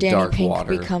one where Danny Pink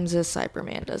becomes a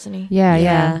Cyberman, doesn't he?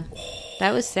 Yeah.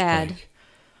 That was sad.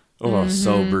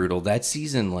 So brutal. That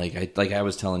season, like I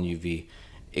was telling you, V,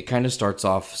 it kind of starts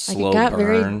off slow it got burn,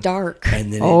 very dark,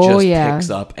 and then it just picks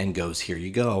up and goes, "Here you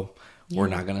go. We're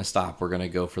not gonna stop. We're gonna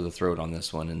go for the throat on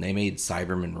this one." And they made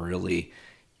Cybermen really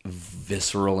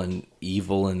visceral and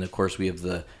evil, and of course we have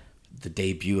the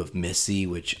debut of Missy,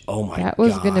 which that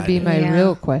was going to be my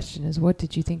real question: is what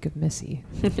did you think of Missy?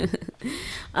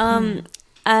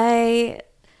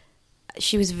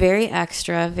 She was very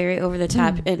extra, very over the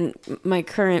top, and my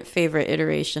current favorite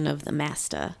iteration of the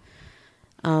Master.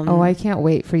 I can't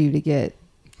wait for you to get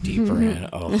deeper in.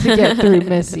 To get through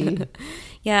Missy.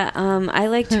 Yeah, I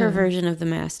liked her version of the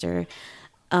Master.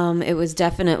 It was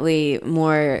definitely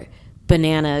more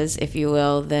bananas, if you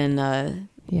will, than the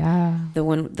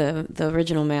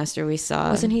original Master we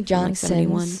saw. Wasn't he John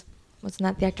Sims? Wasn't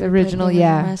that the actor? The original,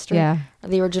 Master? Yeah. Or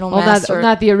the original Master.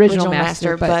 Not the original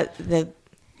Master, but the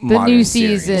new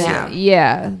season.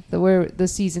 The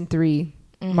season 3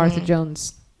 Martha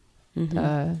Jones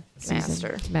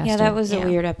Master. Yeah, that was a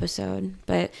weird episode,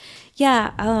 but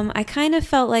I kind of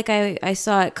felt like I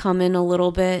saw it coming a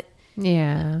little bit.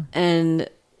 Yeah, and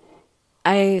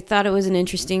I thought it was an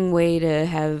interesting way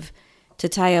to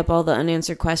tie up all the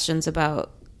unanswered questions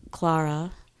about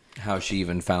Clara. How she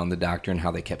even found the Doctor and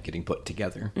how they kept getting put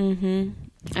together. Mm-hmm.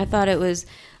 I thought it was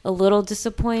a little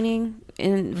disappointing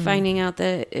in finding out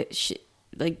that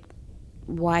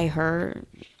why her,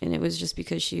 and it was just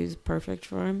because she was perfect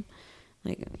for him.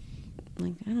 Like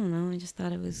I don't know. I just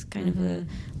thought it was kind of a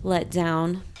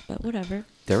letdown, but whatever.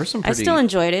 There were some. I still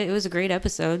enjoyed it. It was a great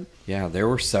episode. Yeah, there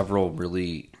were several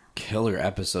really killer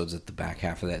episodes at the back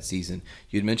half of that season.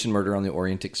 You'd mentioned Murder on the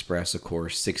Orient Express, of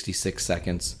course, 66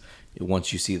 seconds.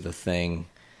 Once you see the thing,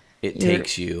 it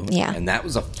takes you. Yeah. And that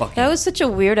was That was such a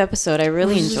weird episode. I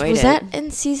really enjoyed it. Was that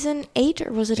in season 8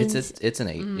 or was it It's an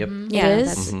 8, yep. Yeah, it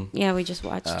is? Yeah, we just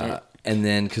watched it. And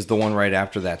then, because the one right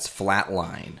after that's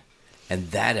Flatline. And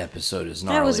that episode is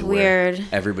gnarly. That was weird.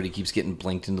 Everybody keeps getting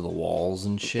blinked into the walls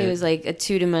and shit. It was like a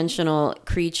 2-dimensional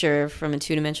creature from a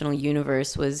 2-dimensional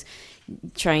universe was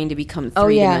trying to become Oh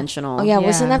yeah. three-dimensional. Oh yeah.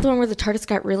 Wasn't that the one where the TARDIS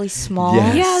got really small?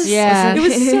 Yes. Yeah. It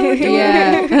was so adorable.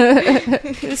 Yeah.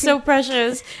 It was so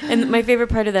precious. And my favorite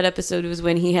part of that episode was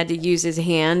when he had to use his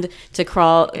hand to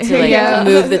crawl to like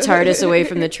move the TARDIS away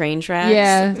from the train tracks.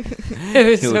 Yeah. It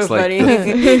was He so looks like funny.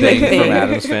 the thing from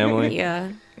Addams Family.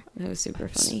 Yeah. It was super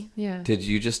funny. Yeah. Did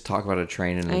you just talk about a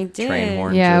train and I a did. train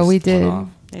horn? Yeah, just we went did. off?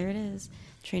 There it is.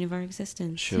 Train of our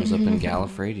existence. Shows up in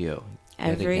Gallifreyo.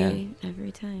 Every time.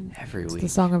 Every It's week. the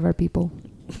song of our people.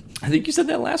 I think you said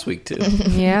that last week too.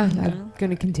 Yeah, I'm going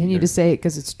to continue to say it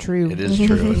because it's true. It is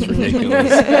true. It's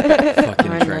ridiculous.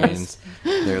 Fucking trains.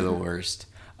 They're the worst.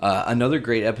 Another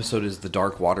great episode is the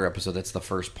Dark Water episode. That's the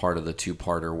first part of the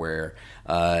two-parter where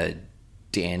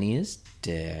Danny is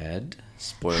dead.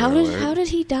 Spoiler alert. How did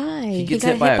he die? He gets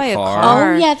hit by a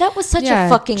car. Oh yeah, that was such a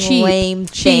fucking lame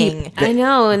thing. I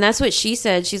know, and that's what she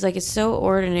said. She's like, it's so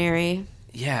ordinary.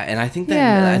 Yeah, and I think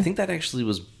that actually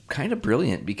was kind of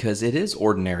brilliant because it is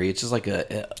ordinary. It's just like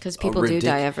because people do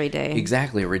die every day.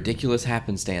 Exactly, a ridiculous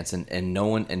happenstance, and no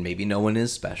one, and maybe no one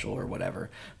is special or whatever.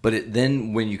 But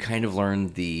then when you kind of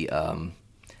learn the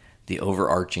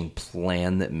overarching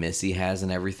plan that Missy has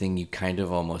and everything, you kind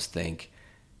of almost think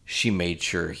she made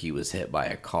sure he was hit by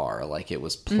a car. Like it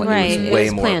was right. It was way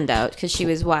more planned out because she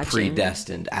was watching.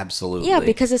 Predestined, absolutely. Yeah,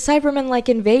 because the Cybermen like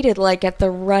invaded like at the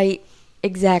right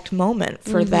exact moment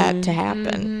for that to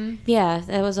happen. Yeah,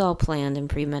 that was all planned and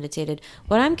premeditated.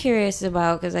 What I'm curious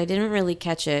about, because I didn't really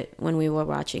catch it when we were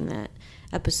watching that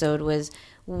episode, was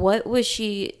what was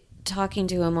she talking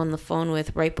to him on the phone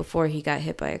with right before he got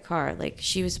hit by a car? Like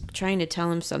she was trying to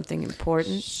tell him something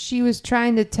important. She was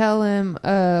trying to tell him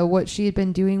what she had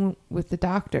been doing with the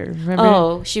doctor. Remember?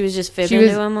 Oh, she was just fibbing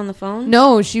to him on the phone?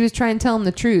 No, she was trying to tell him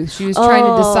the truth. She was trying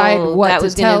to decide what to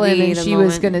tell him, and she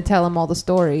was going to tell him all the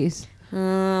stories.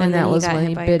 And that was when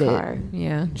he bit it.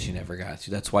 Yeah. She never got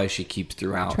to. That's why she keeps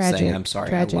throughout Tragic. saying, I'm sorry,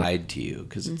 Tragic. I lied to you.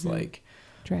 Because it's like,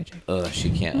 tragic. She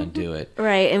can't undo it.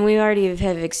 Right. And we already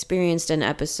have experienced an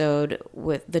episode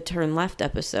with the Turn Left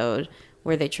episode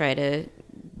where they try to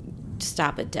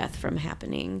stop a death from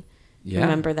happening. Yeah.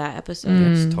 Remember that episode?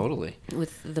 Yes, totally.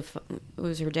 With it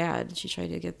was her dad. She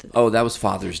tried to get the. Oh, that was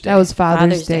Father's Day. That was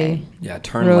Father's Day. Yeah,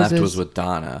 Turn Roses. Left was with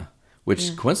Donna,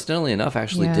 which coincidentally enough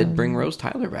actually did bring Rose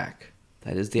Tyler back.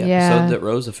 That is the episode Yeah. that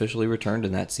Rose officially returned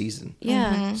in that season.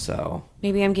 Yeah. So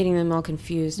Maybe I'm getting them all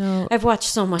confused. No. I've watched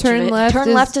so much Turn of it. Left Turn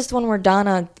is- left is the one where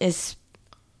Donna is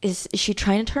she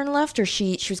trying to turn left, or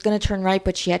she was going to turn right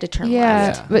but she had to turn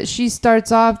left? Yeah, but she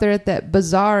starts off there at that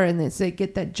bazaar and it's like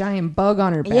get that giant bug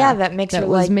on her back. Yeah, that makes her, was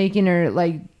like- making her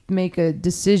like make a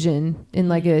decision in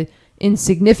like a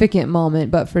insignificant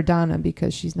moment, but for Donna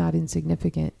because she's not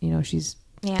insignificant, you know, she's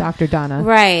Yeah. Dr. Donna.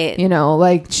 Right. You know,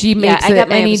 like she makes I got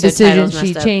my any episode decision titles she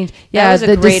messed up. changed. That Yeah, was a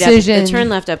the great decision. the Turn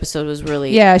Left episode was really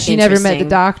Yeah, she never met the interesting.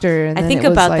 doctor. And I then think it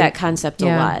was about like- that concept a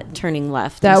yeah. lot. Turning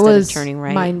left That instead was of turning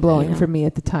right. mind blowing you know? for me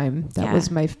at the time. That Yeah.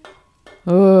 was my, it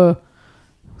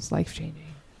was life changing.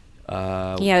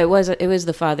 Yeah, it was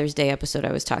the Father's Day episode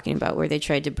I was talking about where they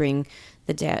tried to bring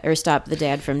the dad or stop the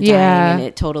dad from dying, Yeah. and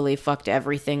it totally fucked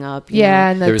everything up. Yeah,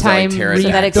 know? and the There was that, like, time pterodactyl.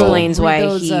 So that explains why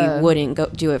those, he wouldn't go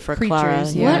do it for Clara.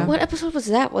 creatures, yeah. What episode was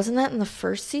that? Wasn't that in the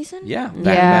first season? yeah,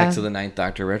 back to the Ninth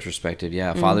Doctor retrospective.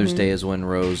 Yeah, Father's Day is when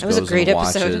Rose That was a goes great and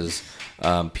episode.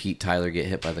 watches Pete Tyler get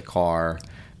hit by the car,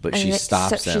 but And she it-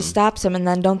 stops so him. She stops him, and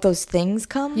then don't those things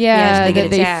come? Yeah, they get that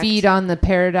they attacked. feed on the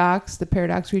paradox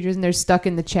creatures, and they're stuck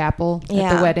in the chapel at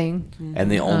Yeah. the wedding.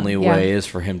 And the only yeah. way is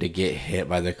for him to get hit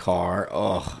by the car.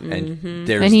 Oh, and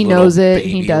there's And he little knows it,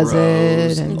 he baby does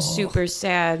Rose. it, and- It's super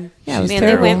sad. Yeah, it was man,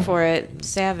 terrible. they went for it.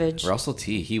 Savage. Russell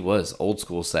T. He was old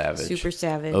school savage, Super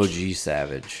savage. OG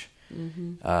savage.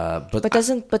 But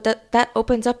But that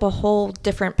opens up a whole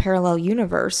different parallel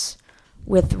universe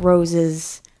with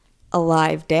Rose's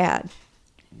alive dad.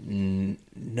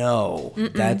 no,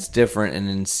 that's different. And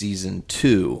in season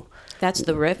 2, That's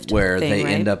the rift where thing, they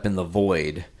right? end up in the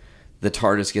void. The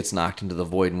TARDIS gets knocked into the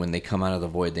void, and when they come out of the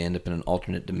void, they end up in an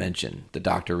alternate dimension. The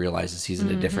Doctor realizes he's in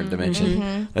a different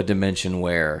dimension, a dimension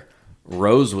where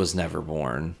Rose was never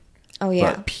born. Oh,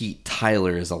 yeah. But Pete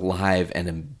Tyler is alive and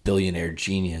a billionaire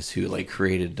genius who like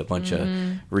created a bunch of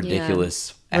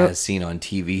ridiculous as seen on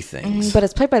TV things. But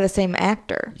it's played by the same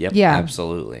actor. Yep, Yeah.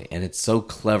 absolutely. And it's so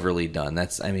cleverly done.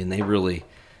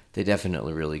 They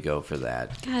definitely really go for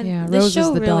that. God, Yeah, this Rose is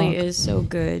show the really dog. is so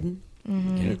good.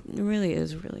 Mm-hmm. It really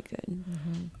is really good.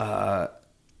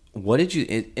 What did you...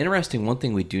 interesting, one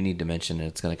thing we do need to mention, and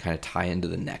it's going to kind of tie into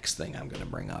the next thing I'm going to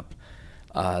bring up.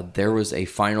 There was a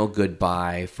final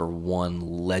goodbye for one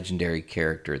legendary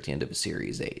character at the end of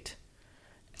Series 8.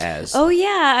 as Oh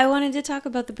yeah, I wanted to talk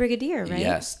about the Brigadier, right?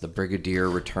 Yes, the Brigadier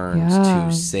returns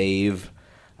to save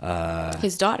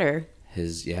his daughter.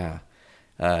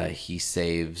 He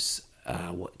saves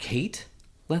Kate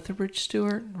Lethbridge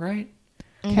Stewart, right?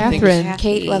 Catherine.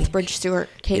 Kate Lethbridge Stewart.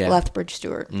 Lethbridge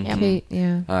Stewart. Mm-hmm. Yep. Kate,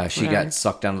 yeah. She got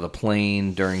sucked onto the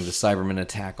plane during the Cyberman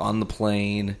attack on the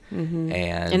plane,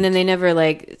 And then they never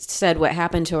like said what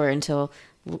happened to her until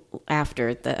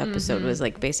after the episode was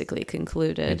like basically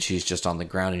concluded. And she's just on the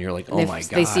ground, and you're like, oh my god.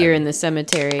 They see her in the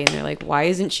cemetery, and they're like, why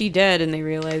isn't she dead? And they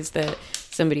realize that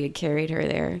somebody had carried her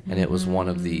there. And it was one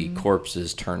of the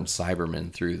corpses turned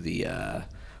Cybermen through the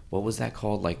what was that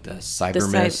called? Like the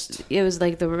cyber mist. It was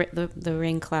like the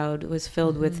rain cloud was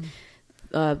filled with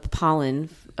pollen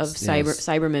of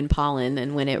Cybermen pollen,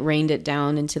 and when it rained it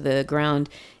down into the ground,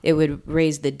 it would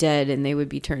raise the dead, and they would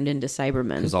be turned into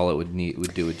Cybermen. Because all it would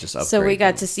do would just upgrade. So we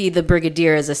got to see the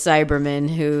Brigadier as a Cyberman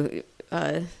who.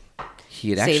 He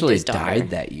had actually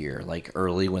died that year, like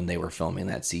early when they were filming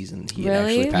that season. He had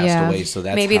actually passed away, so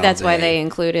that's why they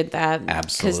included that.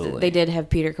 Absolutely, because they did have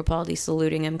Peter Capaldi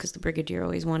saluting him because the Brigadier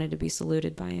always wanted to be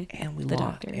saluted by the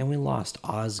Doctor. And we lost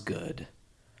Osgood.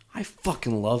 I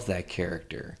fucking love that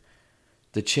character.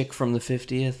 The chick from the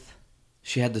 50th.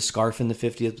 She had the scarf in the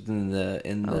 50th,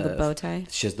 but the bow tie.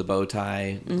 She has the bow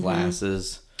tie,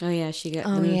 glasses. Oh yeah, she got.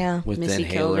 With Missy the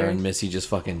inhaler, and Missy just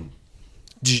fucking.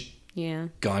 Yeah.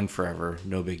 Gone forever.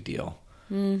 No big deal.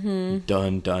 Mm-hmm.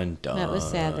 Done. That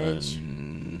was savage.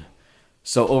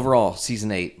 So overall, season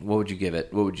 8, what would you give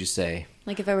it? What would you say?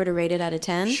 Like if I were to rate it out of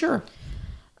 10? Sure.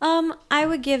 I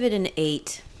would give it an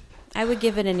 8. I would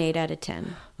give it an 8 out of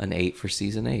 10. An 8 for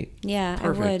season 8. Yeah,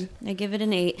 Perfect. I would. I give it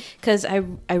an 8 because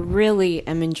I really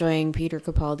am enjoying Peter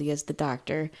Capaldi as the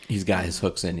Doctor. He's got his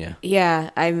hooks in you. Yeah,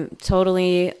 I'm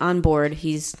totally on board.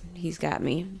 He's got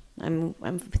me. I'm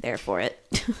there for it.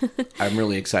 I'm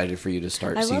really excited for you to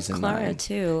start season 9. I love Clara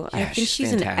too. Yeah, I think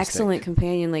she's an fantastic. excellent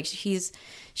companion. Like she's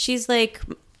like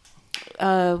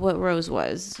what Rose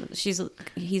was.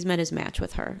 He's met his match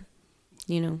with her.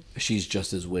 You know, she's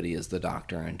just as witty as the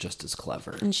Doctor and just as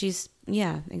clever. And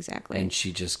exactly. And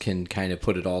she just can kind of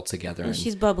put it all together. And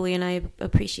she's bubbly, and I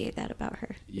appreciate that about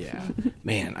her. Yeah,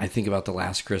 man, I think about the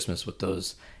Last Christmas with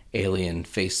those alien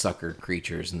face sucker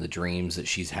creatures and the dreams that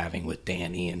she's having with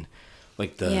Danny, and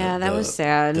like that was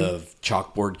sad. The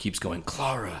chalkboard keeps going,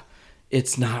 Clara,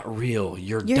 it's not real.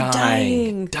 You're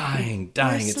dying.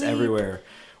 It's asleep. Everywhere.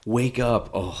 Wake up.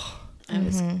 Oh. That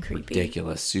was creepy.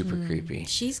 Ridiculous. Super creepy.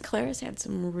 Clara's had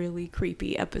some really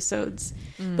creepy episodes.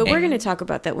 But we're going to talk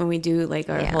about that when we do like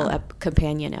our whole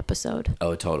companion episode.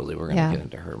 Oh, totally. We're going to get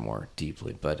into her more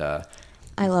deeply. But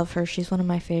I love her. She's one of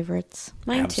my favorites.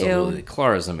 Mine absolutely. too.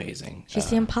 Clara's amazing. She's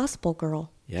the impossible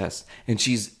girl. Yes. And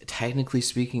she's, technically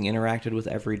speaking, interacted with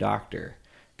every Doctor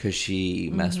because she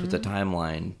messed with the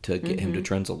timeline to get him to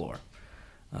Trenzalore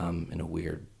in a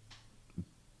weird,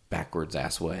 backwards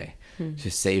ass way.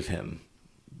 To save him,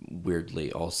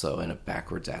 weirdly, also in a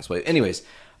backwards ass way. Anyways,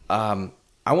 I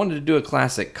wanted to do a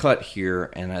classic cut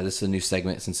here, and this is a new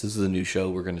segment. Since this is a new show,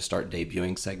 we're going to start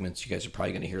debuting segments. You guys are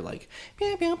probably going to hear like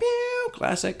pew pew pew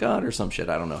classic cut or some shit.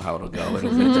 I don't know how it'll go.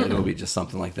 It'll be just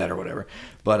something like that or whatever.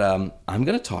 But I'm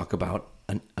going to talk about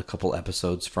a couple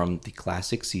episodes from the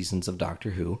classic seasons of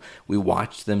Doctor Who. We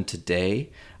watched them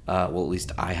today. Well, at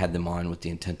least I had them on with the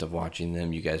intent of watching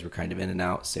them. You guys were kind of in and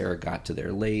out. Sarah got to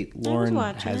there late. Lauren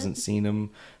hasn't seen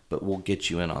them, but we'll get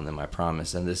you in on them, I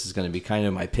promise. And this is going to be kind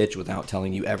of my pitch without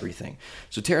telling you everything.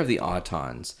 So Terror of the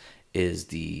Autons is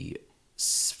the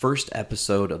first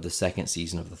episode of the second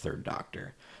season of the Third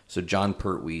Doctor. So John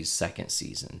Pertwee's second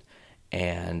season.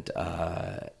 And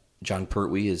John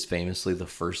Pertwee is famously the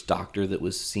first Doctor that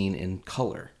was seen in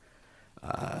color.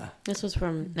 This was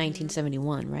from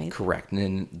 1971, right? Correct. And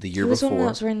then the year He was before, one that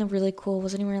was wearing the really cool.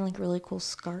 Wasn't he wearing like a really cool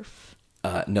scarf?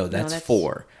 No, that's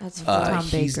 4. That's 4. Tom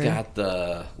He's Baker. got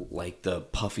the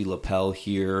puffy lapel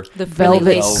here, The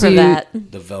velvet suit.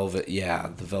 the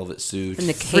velvet suit, And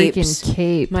the Freaking capes.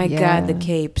 cape. My yeah. God, the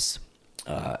capes.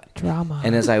 Drama.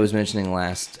 And as I was mentioning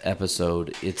last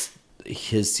episode,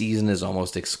 his season is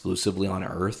almost exclusively on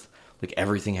Earth. Like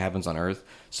everything happens on Earth.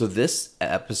 So this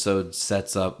episode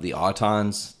sets up the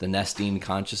Autons, the Nestine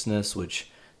consciousness,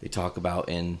 which they talk about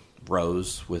in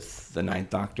Rose with the Ninth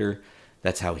Doctor.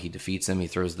 That's how he defeats them. He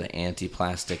throws the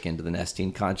anti-plastic into the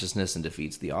Nestine consciousness and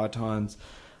defeats the Autons.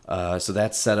 So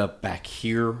that's set up back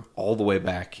here, all the way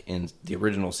back in the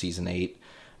original season 8.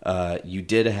 You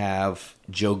did have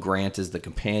Jo Grant as the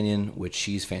companion, which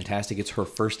she's fantastic. It's her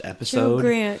first episode. Jo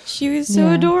Grant. She was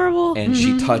so adorable. And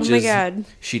she touches Oh my God.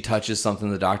 she touches something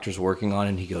the Doctor's working on,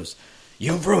 and he goes,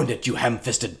 "You've ruined it, you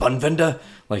ham-fisted bun vendor!"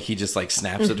 Like he just like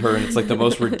snaps at her, and it's like the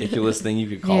most ridiculous thing you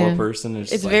could call a person.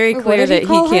 It's very clear that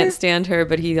he can't stand her,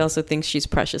 but he also thinks she's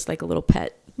precious, like a little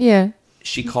pet. Yeah.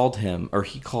 She called him, or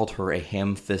he called her, a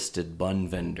ham-fisted bun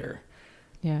vendor.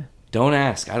 Yeah. Don't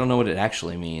ask. I don't know what it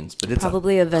actually means, but it's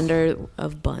probably a vendor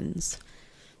of buns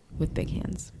with big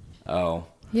hands. Oh.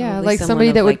 Yeah, Probably like someone somebody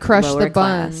of, that would like, crush lower the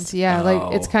buns. class. Yeah,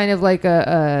 like it's kind of like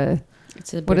a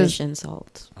it's a British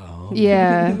insult. Oh.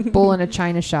 Yeah, bull in a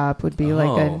china shop would be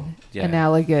like an yeah.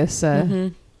 analogous,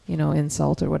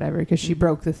 insult or whatever, because she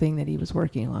broke the thing that he was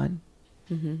working on.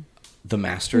 Mm-hmm. The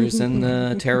Master is in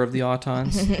the Terror of the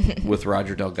Autons with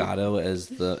Roger Delgado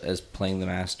as playing the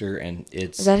Master, and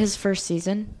it's Is that his first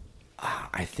season?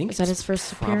 I think is that his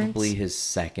first probably appearance? his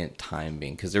second time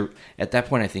being, because at that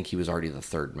point I think he was already the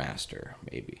third Master,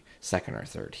 maybe second or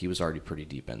third. He was already pretty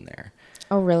deep in there.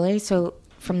 Oh, really? So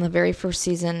from the very first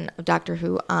season of Doctor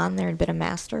Who on, there had been a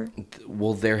Master?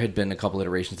 Well, there had been a couple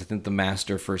iterations. I think the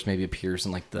Master first maybe appears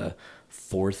in like the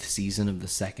 4th season of the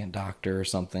second Doctor or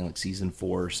something, like season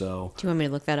 4 or so. Do you want me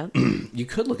to look that up? You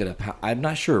could look it up. I'm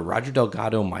not sure. Roger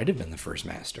Delgado might have been the first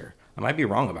Master. I might be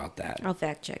wrong about that. I'll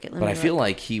fact check it. But I feel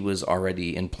like he was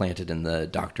already implanted in the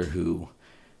Doctor Who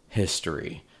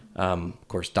history. Of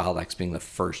course, Daleks being the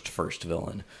first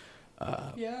villain.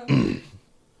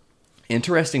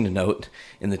 Interesting to note,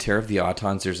 in the Terror of the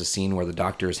Autons, there's a scene where the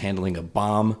Doctor is handling a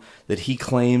bomb that he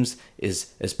claims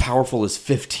is as powerful as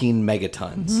 15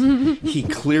 megatons. He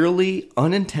clearly,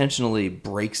 unintentionally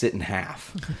breaks it in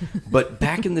half. But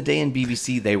back in the day in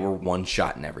BBC, they were one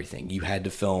shot and everything. You had to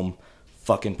film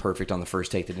fucking perfect on the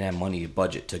first take. They didn't have money,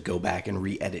 budget to go back and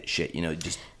re-edit shit.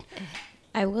 Just.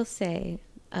 I will say,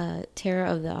 Terror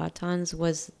of the Autons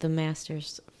was the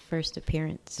Master's first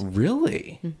appearance.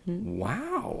 Really? Mm-hmm.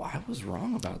 Wow, I was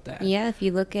wrong about that. Yeah, if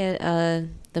you look at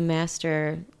the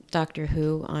Master Doctor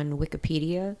Who on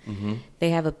Wikipedia, they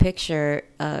have a picture,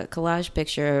 a collage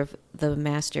picture of the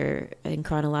Master in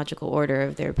chronological order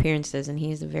of their appearances, and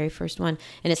he's the very first one.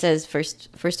 And it says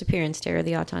first appearance, Terror of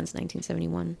the Autons,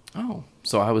 1971. Oh,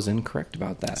 so I was incorrect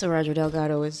about that. So Roger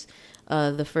Delgado was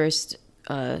the first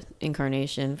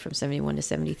incarnation from 71 to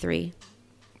 73.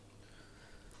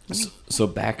 So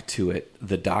back to it.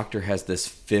 The Doctor has this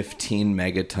 15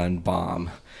 megaton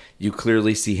bomb. You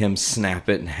clearly see him snap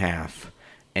it in half,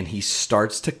 and he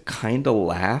starts to kind of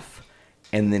laugh,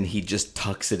 and then he just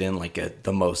tucks it in like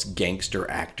the most gangster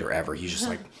actor ever. He's just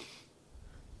like,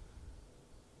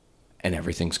 and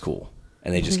everything's cool,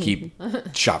 and they just keep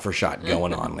shot for shot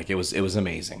going on. Like it was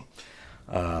amazing.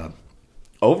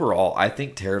 Overall, I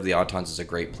think Terror of the Autons is a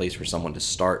great place for someone to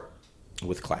start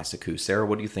with classic Who. Sarah,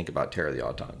 what do you think about Terror of the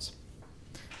Autons?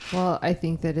 Well, I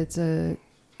think that it's a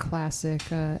classic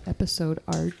episode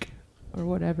arc or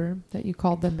whatever that you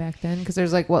called them back then, because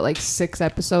there's like 6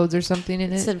 episodes or something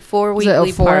in it. It said 4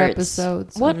 weekly 4 parts.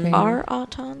 episodes. What Okay. are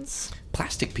Autons?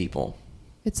 Plastic people.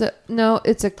 It's a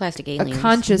plastic a aliens.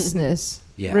 consciousness.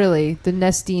 Yeah. Really, the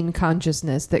Nestine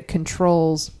consciousness that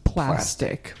controls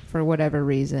plastic for whatever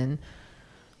reason.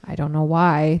 I don't know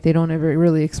why. They don't ever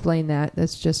really explain that.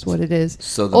 That's just what it is.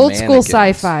 So the old school mannequins-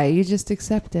 sci-fi. You just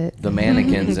accept it. The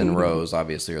mannequins in Rose,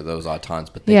 obviously, are those Autons,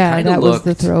 but they Yeah, kind of that looked...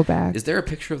 was the throwback. Is there a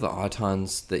picture of the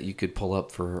Autons that you could pull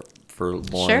up for Lauren?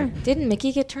 Sure. Didn't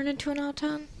Mickey get turned into an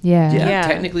Auton? Yeah. Yeah,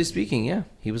 technically speaking, yeah.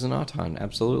 He was an Auton,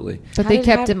 absolutely. But they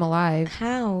kept him alive.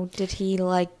 How did he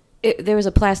There was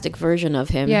a plastic version of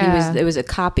him. Yeah. It was a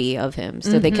copy of him,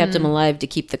 so they kept him alive to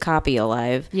keep the copy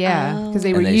alive. Yeah, because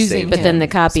they were And they using saved him. But then the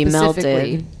copy specifically.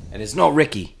 melted. And it's not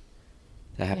Ricky.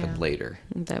 That happened later.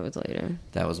 That was later.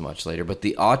 That was much later. But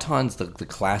the Autons, the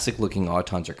classic-looking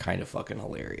Autons are kind of fucking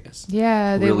hilarious.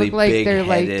 Yeah, they really look like they're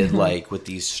big-headed, like with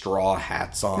these straw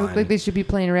hats they on. look like they should be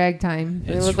playing ragtime.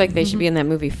 They look like they should be in that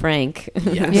movie Frank.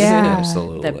 Yes, Yeah.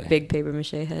 absolutely. That big paper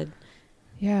mache head.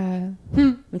 Yeah.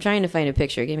 I'm trying to find a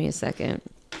picture. Give me a second.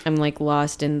 I'm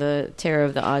lost in the Terror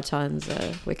of the Autons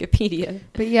Wikipedia.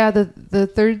 But yeah, the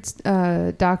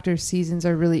third Doctor seasons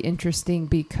are really interesting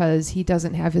because he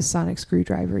doesn't have his sonic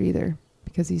screwdriver either,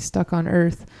 because he's stuck on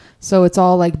Earth. So it's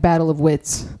all like battle of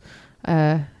wits.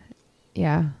 Yeah,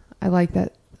 I like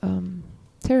that.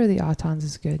 Terror of the Autons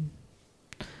is good.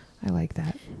 I like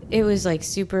that. It was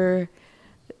super.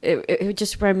 It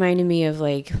just reminded me of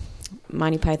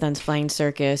Monty Python's Flying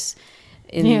Circus,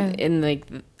 and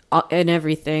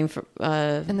everything.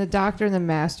 And the Doctor and the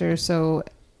Master are so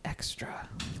extra.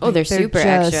 Oh, they're super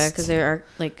extra just- because they are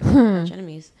arch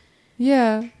enemies.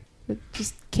 Yeah,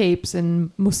 just capes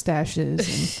and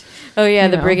mustaches. Oh yeah,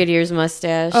 You the know. Brigadier's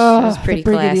mustache Oh, was pretty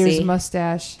the Brigadier's classy.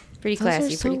 mustache. Pretty Those are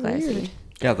classy, so pretty classy. weird.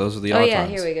 Yeah, those are the Oh Autons. yeah,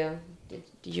 here we go.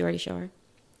 Did you already show her?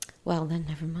 Well, then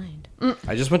never mind.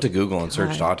 I just went to Google and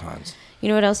searched God. Autons. You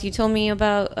know what else you told me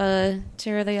about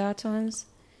Terror of the Autons?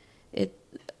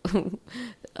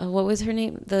 What was her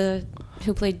name?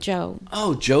 Who played Joe?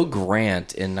 Oh, Joe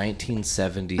Grant in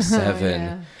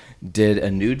 1977 did a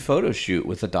nude photo shoot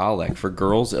with a Dalek for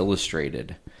Girls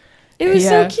Illustrated. It was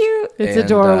so cute. It's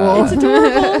adorable. It's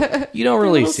adorable. You don't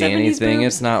really see 70s anything.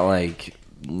 boobs. It's not like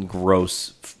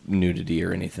gross nudity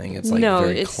or anything. It's like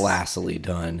very classily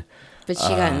done. But she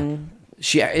got in...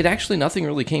 It actually, nothing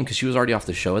really came because she was already off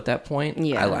the show at that point.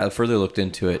 Yeah. I further looked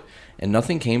into it and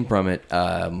nothing came from it.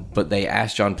 But they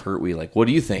asked John Pertwee, like, what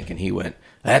do you think? And he went,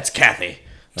 that's Kathy.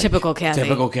 Like, Typical Kathy.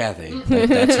 Typical Kathy. Like,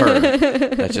 that's her.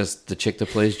 That's just the chick that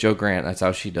plays Joe Grant. That's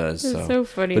how she does. It's so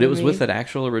funny But to it was me. with an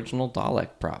actual original Dalek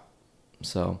prop.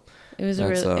 So It was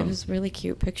it was really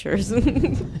cute pictures. They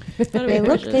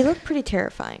look pretty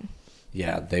terrifying.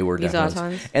 Yeah, they were These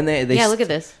definitely. Autons. And they look at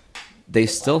this. They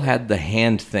still had the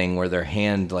hand thing where their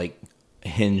hand like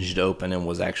hinged open and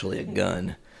was actually a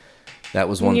gun. That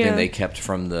was one thing they kept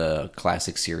from the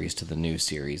classic series to the new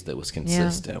series that was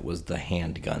consistent was the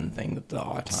handgun thing that the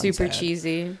Autons Super had.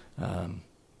 cheesy.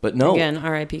 But no, Again,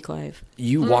 R.I.P. Clive.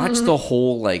 you watch the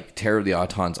whole like Terror of the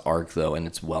Autons arc though, and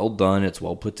it's well done. It's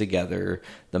well put together.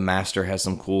 The Master has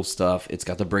some cool stuff. It's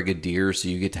got the Brigadier, so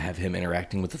you get to have him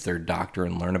interacting with the Third Doctor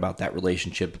and learn about that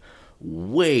relationship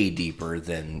way deeper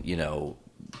than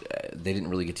they didn't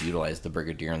really get to utilize the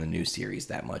Brigadier in the new series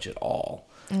that much at all.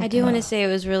 I do want to say it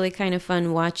was really kind of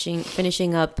fun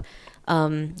finishing up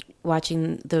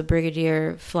watching the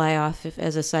Brigadier fly off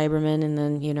as a Cyberman and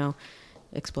then,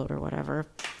 explode or whatever.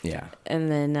 Yeah.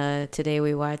 And then today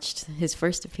we watched his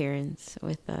first appearance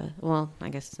with, I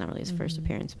guess it's not really his first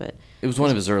appearance, but... It was one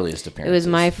of his earliest appearances. It was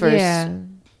my first,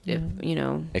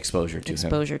 exposure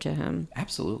to him.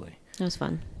 Absolutely. It was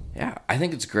fun. Yeah, I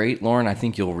think it's great, Lauren. I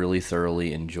think you'll really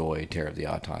thoroughly enjoy Terror of the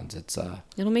Autons.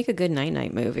 It'll make a good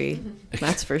night-night movie.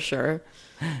 That's for sure.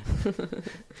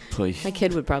 My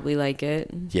kid would probably like it.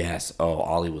 Yes. Oh,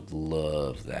 Ollie would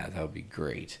love that. That would be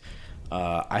great.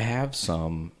 I have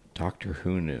some Doctor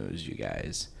Who news, you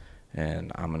guys,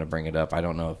 and I'm going to bring it up. I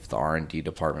don't know if the R&D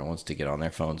department wants to get on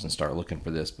their phones and start looking for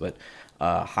this, but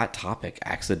Hot Topic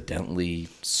accidentally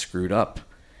screwed up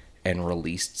and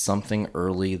released something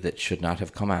early that should not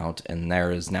have come out, and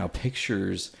there is now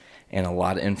pictures and a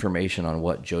lot of information on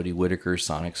what Jodie Whittaker's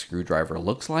sonic screwdriver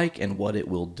looks like and what it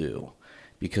will do,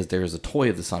 because there is a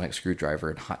toy of the sonic screwdriver,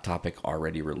 and Hot Topic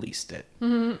already released it.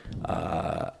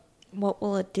 What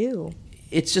will it do?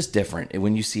 It's just different.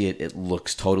 When you see it, it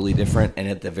looks totally different, and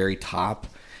at the very top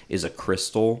is a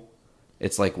crystal.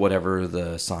 It's like whatever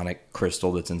the sonic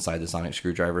crystal that's inside the sonic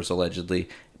screwdriver is allegedly,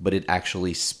 but it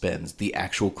actually spins. The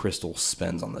actual crystal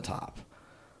spins on the top.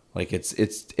 Like it's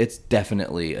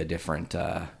definitely a different.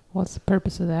 What's the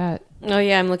purpose of that? Oh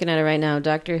yeah, I'm looking at it right now.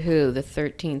 Doctor Who, the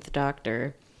 13th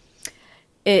Doctor.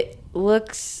 It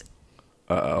looks.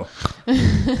 Uh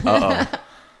oh.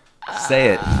 Say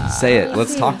it.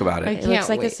 Let's talk about it. It looks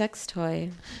like a sex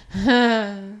toy.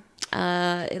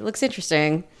 It looks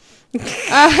interesting.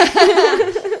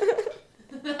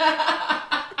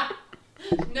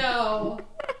 No.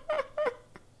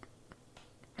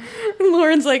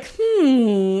 Lauren's like,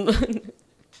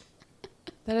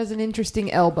 That is an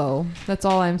interesting elbow. That's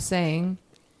all I'm saying.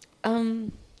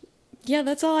 Yeah,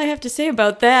 that's all I have to say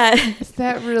about that. Is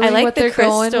that really I like what the they're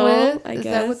crystal, going with? I Is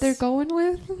guess. that what they're going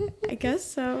with? I guess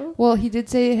so. Well, he did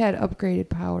say it had upgraded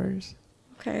powers.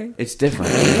 Okay. It's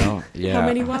different, Yeah. How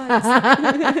many watts?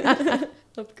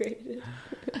 Upgraded.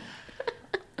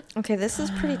 Okay, this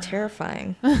is pretty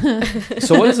terrifying.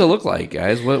 So what does it look like,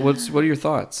 guys? What are your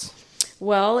thoughts?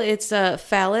 Well, it's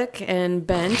phallic and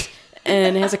bent,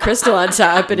 and it has a crystal on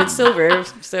top, and it's silver.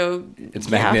 So It's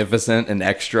magnificent and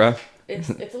extra. It's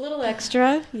a little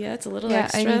extra. Yeah, it's a little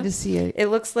extra. I need to see it. It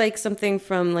looks like something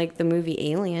from like the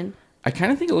movie Alien. I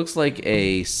kind of think it looks like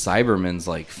a Cyberman's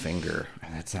like finger.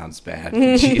 That sounds bad.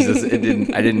 Jesus, I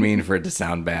didn't mean for it to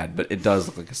sound bad, but it does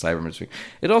look like a Cyberman's finger.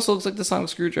 It also looks like the sonic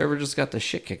screwdriver just got the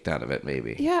shit kicked out of it.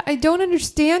 Maybe. Yeah, I don't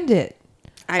understand it.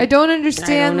 I don't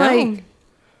understand I don't know.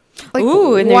 like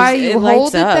Ooh, and why it you lights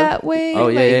hold it up. that way. Oh,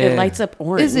 yeah, Like, yeah. It lights up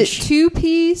orange. Is it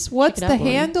 2-piece? What's it the up,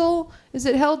 Lauren. handle? Is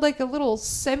it held like a little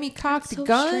semi-cocked So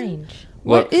gun? strange.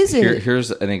 What Look, is it?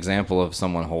 Here's an example of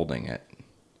someone holding it.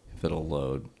 If it'll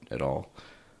load at all.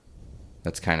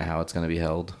 That's kind of how it's going to be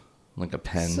held, like a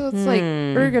pen. So it's like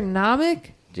ergonomic?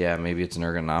 Yeah, maybe it's an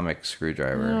ergonomic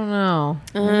screwdriver. I don't know.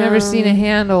 I've never seen a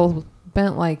handle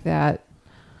bent like that.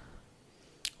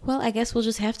 Well, I guess we'll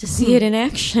just have to see it in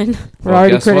action. We're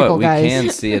already guess critical, what? guys. We can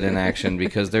see it in action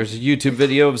because there's a YouTube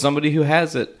video of somebody who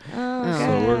has it. Oh,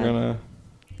 So we're gonna.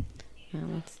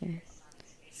 let's see.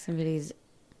 Somebody's.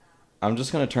 I'm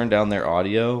just going to turn down their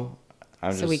audio.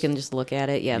 We can just look at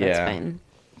it. Yeah, that's fine.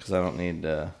 Because I don't need...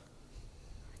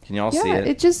 Can y'all see Yeah, it?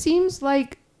 it just seems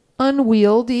like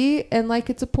unwieldy and like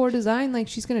it's a poor design. Like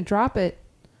she's going to drop it.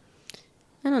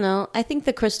 I don't know. I think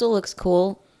the crystal looks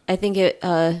cool. I think it...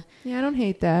 yeah, I don't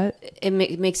hate that. It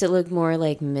makes it look more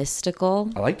like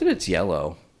mystical. I like that it's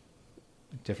yellow.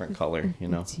 Different color, you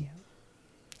know?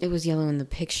 It was yellow in the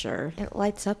picture. It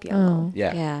lights up yellow. Oh.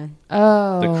 Yeah. Yeah.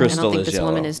 Oh. The crystal I don't think is this yellow.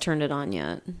 woman has turned it on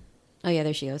yet. Oh, yeah,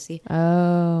 there she goes. See?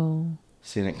 Oh.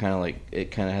 See, and it kind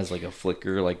of has like a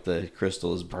flicker, like the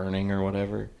crystal is burning or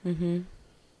whatever. Mm-hmm.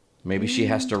 Maybe she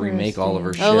has to remake all of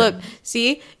her shit. Oh, look.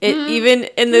 See? It even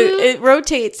in the... It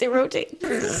rotates. It rotates.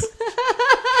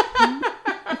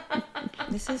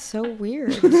 This is so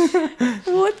weird.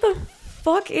 What the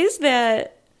fuck is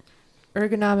that?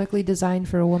 Ergonomically designed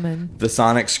for a woman. The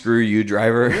sonic screw you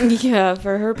driver. Yeah,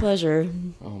 for her pleasure.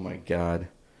 Oh my god.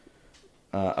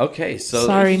 Okay, so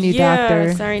Sorry, new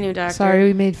doctor. Sorry, new doctor. Sorry,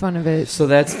 we made fun of it. So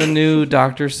that's the new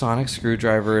Dr. Sonic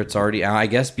Screwdriver. It's already out. I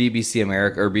guess BBC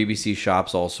America or BBC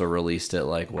Shops also released it.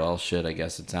 Like, well, shit, I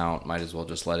guess it's out. Might as well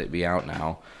just let it be out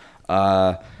now.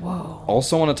 Whoa.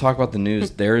 Also want to talk about the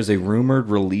news. There is a rumored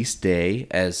release day,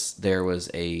 as there was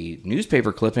a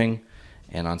newspaper clipping,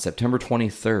 and on September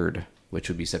 23rd, which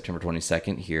would be September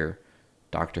 22nd here,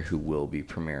 Doctor Who will be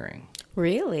premiering.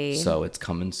 Really? So it's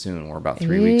coming soon. We're about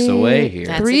 3 weeks away here.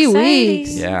 That's 3 exciting.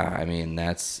 weeks. Yeah, I mean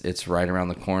it's right around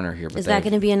the corner here. But Is that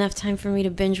going to be enough time for me to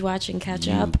binge watch and catch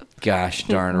up? Gosh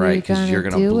darn We're right, because you're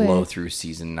gonna gonna do blow it. through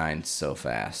season 9 so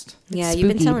fast. Yeah, you've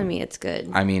been spooky. telling me it's good.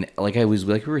 I mean, like we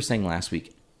were saying last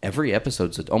week,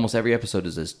 almost every episode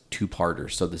is a two-parter.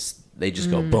 So they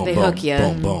just go boom, They boom, hook ya.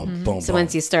 boom, boom, boom. So boom.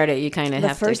 once you start it, you kind of The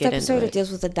have to first get episode, into it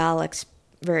deals with the Daleks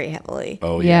very heavily.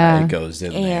 Oh yeah, Yeah. it goes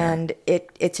in there, And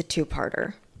it's a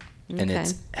two-parter. and Okay.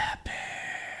 it's epic.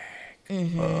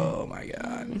 Mm-hmm. Oh my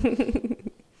god.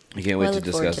 I can't Well, wait I to look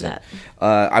forward discuss to it.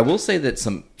 I will say that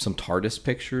some TARDIS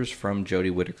pictures from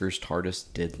Jodie Whittaker's TARDIS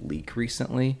did leak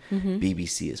recently. Mm-hmm.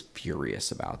 BBC is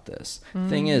furious about this.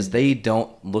 Thing is, they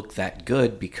don't look that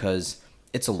good because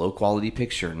it's a low quality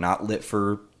picture, not lit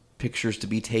for pictures to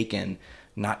be taken,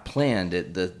 not planned.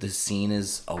 The scene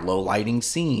is a low lighting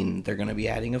scene. They're going to be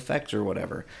adding effects or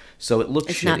whatever, so it looks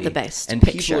It's shitty. not the best and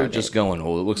picture people are of just it. going,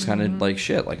 "Oh, it looks kind of like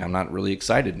shit." Like I'm not really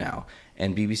excited now.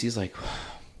 And BBC's like.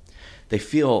 They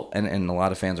feel, and a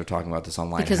lot of fans are talking about this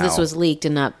online, because how this was leaked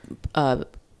and not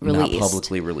released. not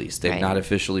publicly released. They've Right. not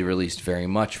officially released very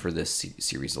much for this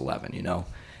Series 11, you know?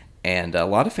 And a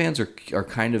lot of fans are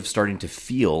kind of starting to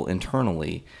feel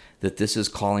internally that this is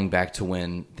calling back to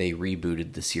when they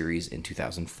rebooted the series in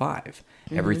 2005.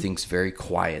 Everything's very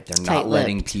quiet. They're not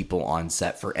letting Tight-lipped. people on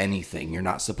set for anything. You're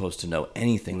not supposed to know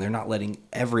anything. They're not letting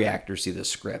every actor see the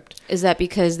script. Is that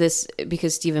because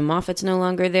Stephen Moffat's no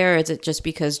longer there, or is it just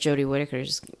because Jodie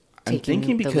Whittaker's taking I'm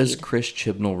thinking the because lead? Chris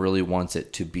Chibnall really wants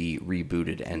it to be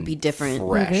rebooted and Be different.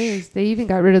 fresh. It is. They even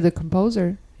got rid of the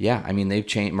composer. Yeah, I mean they've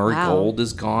changed. Murray Wow. Gold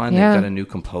is gone. Yeah. They've got a new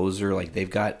composer. Like they've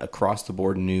got across the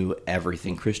board new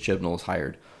everything. Chris Chibnall has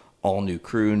hired all new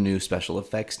crew, new special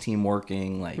effects team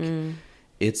working. Like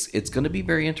it's going to be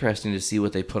very interesting to see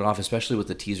what they put off, especially with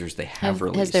the teasers they have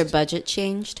released. Has their budget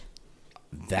changed?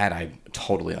 That I'm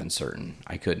totally uncertain.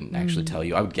 I couldn't actually tell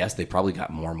you. I would guess they probably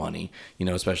got more money, you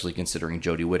know, especially considering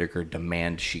Jodie Whittaker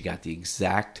she got the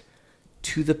exact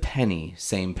to the penny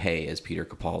same pay as Peter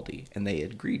Capaldi, and they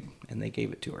agreed and they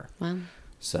gave it to her. Wow.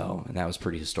 So, and that was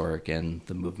pretty historic in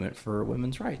the movement for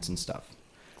women's rights and stuff.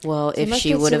 Well, They if must she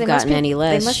be- would so have they must gotten be- any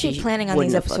less, They must be she planning on wouldn't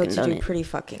these have fucking episodes to done do it. pretty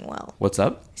fucking well. What's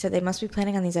up? I said they must be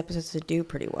planning on these episodes to do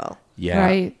pretty well. Yeah,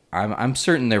 Right. I'm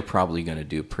certain they're probably going to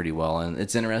do pretty well, and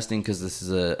it's interesting because this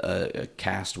is a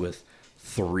cast with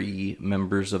 3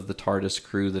 members of the TARDIS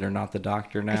crew that are not the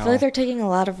Doctor now. I feel like they're taking a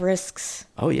lot of risks.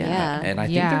 Oh yeah, Yeah. and I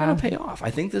think they're Yeah. going to pay off.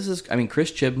 I think this is. I mean,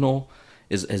 Chris Chibnall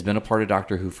has been a part of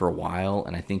Doctor Who for a while,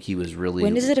 and I think he was really.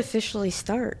 When does it officially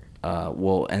start?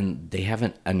 Well, and they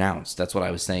haven't announced. That's what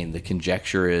I was saying. The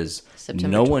conjecture is September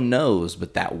no one knows,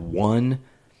 but that one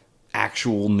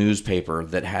actual newspaper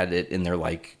that had it in their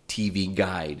like TV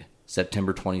guide,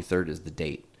 September 23rd is the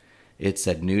date. It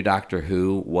said new Doctor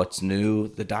Who. What's new?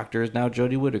 The Doctor is now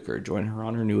Jodie Whittaker. Join her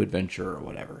on her new adventure or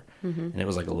whatever. And it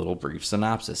was like a little brief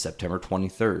synopsis, September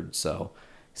 23rd. So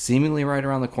seemingly right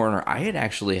around the corner. I had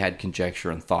actually had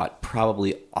conjecture and thought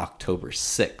probably October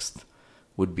 6th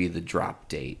would be the drop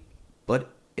date. But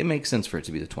it makes sense for it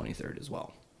to be the 23rd as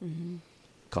well.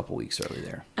 A couple weeks early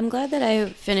there. I'm glad that I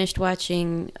finished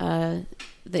watching the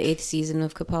 8th season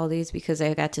of Capaldi's because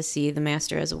I got to see the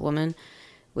Master as a woman,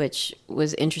 which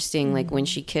was interesting. Like when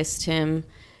she kissed him,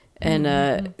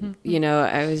 and you know,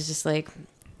 I was just like,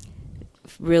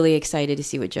 really excited to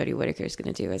see what Jodie Whittaker is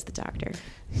going to do as the Doctor.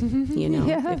 You know,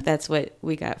 Yeah. if that's what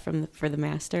we got for the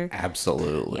Master.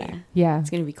 Absolutely. Yeah. It's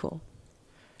going to be cool.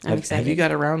 I'm excited. Have you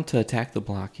got around to Attack the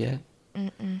Block yet?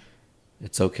 Mm-mm.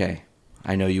 It's okay.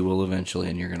 I know you will eventually,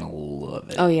 and you're gonna love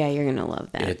it. Oh yeah, you're gonna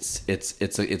love that.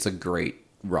 It's a great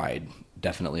ride.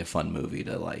 Definitely a fun movie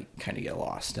to like kind of get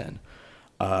lost in.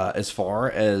 As far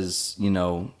as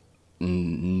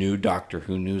new Doctor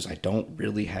Who news, I don't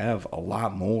really have a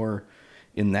lot more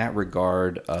in that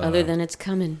regard. Other than it's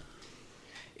coming.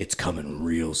 It's coming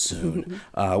real soon.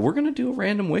 We're going to do a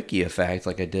random wiki fact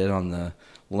like I did on the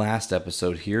last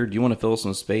episode here. Do you want to fill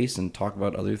some space and talk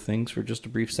about other things for just a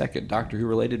brief second? Doctor Who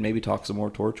related, maybe talk some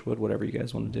more Torchwood, whatever you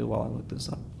guys want to do while I look this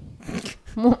up.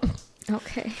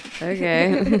 Okay.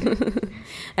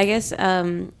 I guess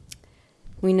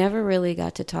we never really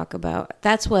got to talk about...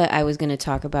 That's what I was going to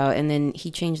talk about, and then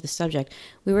he changed the subject.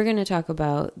 We were going to talk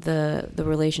about the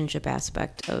relationship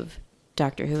aspect of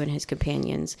Doctor Who and his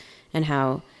companions, and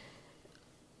how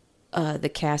the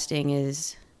casting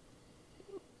is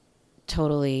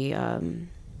totally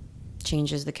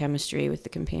changes the chemistry with the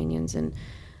companions. And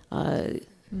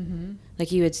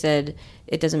like you had said,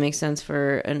 it doesn't make sense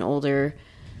for an older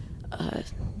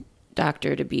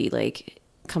Doctor to be like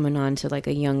coming on to like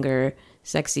a younger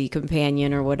sexy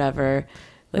companion or whatever.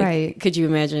 Like, right. Could you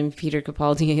imagine Peter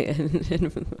Capaldi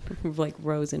and like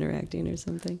Rose interacting or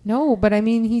something? No, but I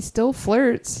mean, he still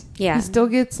flirts. Yeah. He still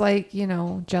gets like,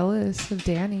 jealous of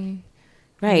Danny.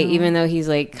 Right. Even though he's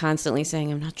like constantly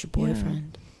saying, I'm not your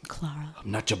boyfriend, Clara.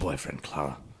 I'm not your boyfriend,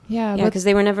 Clara. Yeah. Yeah, because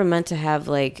they were never meant to have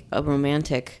like a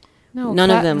romantic. No, none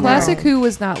of them Classic were. Who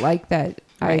was not like that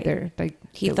Right. either. Like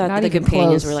he they- thought not the even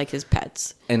companions close. were like his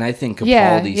pets. And I think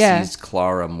Capaldi Yeah. sees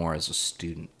Clara more as a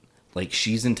student. Like,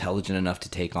 she's intelligent enough to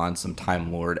take on some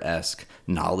Time Lord-esque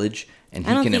knowledge, and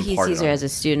he I don't can think he impart sees it her on as a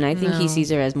student. I think he sees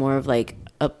her as more of like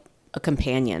a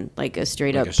companion, like a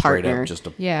straight Like up a straight partner. up, just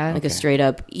a- Yeah. Like a straight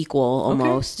up equal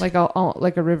almost. like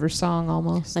a river song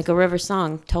almost. Like a River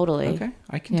Song, totally. Okay,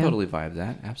 I can Yeah. totally vibe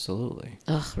that. Absolutely.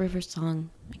 Ugh, River Song.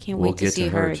 I can't We'll wait to get see to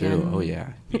her her too. again. Oh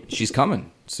yeah, she's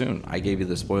coming soon. I gave you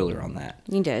the spoiler on that.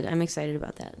 You did. I'm excited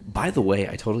about that. By the way,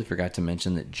 I totally forgot to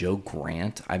mention that Joe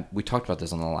Grant, we talked about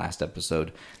this on the last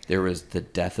episode. There was the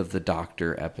Death of the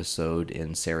Doctor episode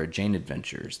in Sarah Jane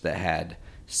Adventures that had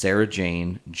Sarah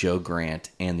Jane, Joe Grant,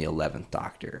 and the 11th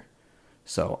Doctor.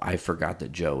 So I forgot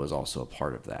that Joe was also a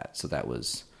part of that. So that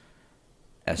was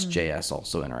SJS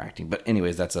also interacting. But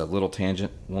anyways, that's a little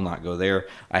tangent. We'll not go there.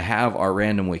 I have our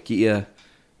random Wikia.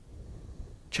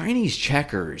 Chinese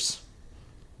checkers.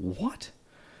 What?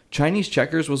 Chinese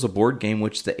checkers was a board game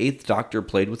which the 8th Doctor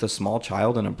played with a small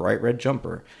child in a bright red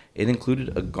jumper. It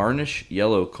included a garnish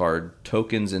yellow card,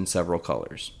 tokens in several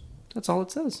colors. That's all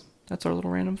it says. That's our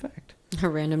little random fact. A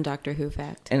random Doctor Who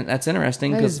fact. And that's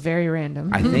interesting That because is very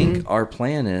random. I think our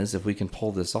plan is, if we can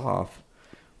pull this off,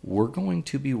 we're going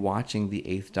to be watching the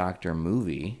 8th Doctor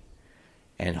movie,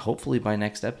 and hopefully by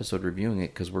next episode reviewing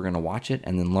it, because we're going to watch it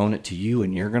and then loan it to you,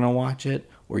 and you're going to watch it,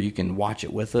 or you can watch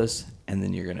it with us, and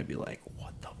then you're going to be like,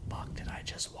 what the fuck did I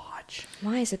just watch?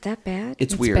 Why is it that bad?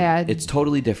 It's weird. bad. It's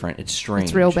totally different. It's strange.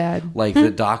 It's real bad. Like, the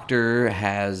Doctor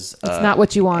has It's not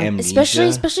what you want. amnesia.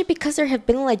 Especially because there have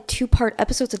been like 2-part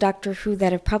episodes of Doctor Who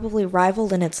that have probably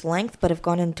rivaled in its length, but have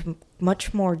gone into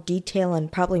much more detail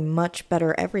and probably much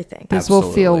better everything. This will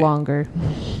feel Absolutely. longer.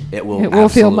 It will. It will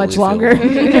feel much longer.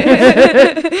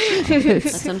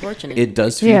 That's unfortunate. It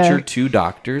does feature Yeah. 2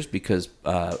 doctors because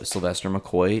Sylvester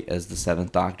McCoy as the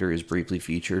 7th Doctor is briefly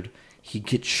featured. He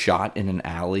gets shot in an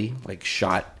alley, like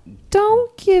shot.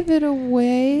 Don't give it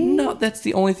away. No, that's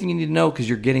the only thing you need to know because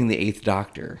you're getting the 8th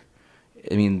Doctor.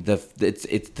 I mean, it's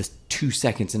the 2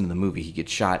 seconds into the movie he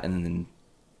gets shot and then the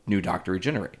new Doctor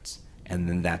regenerates. And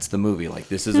then that's the movie. Like,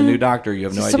 this is a new Doctor. You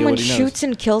have no idea Someone what he knows. shoots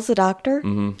and kills the Doctor?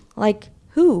 Mhm. Like,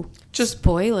 who? Just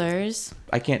spoilers.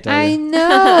 I can't tell I you.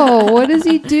 know. What is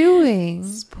he doing?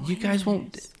 You guys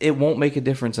won't. It won't make a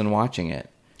difference in watching it.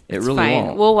 It It's really fine.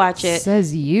 won't. We'll watch it.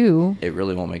 Says you. It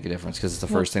really won't make a difference because it's the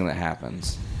first thing that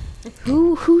happens.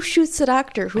 Who shoots the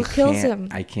Doctor? Who kills him?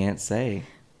 I can't say.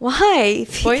 Why?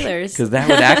 Spoilers. Because that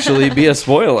would actually be a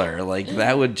spoiler. Like,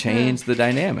 that would change the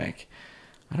dynamic.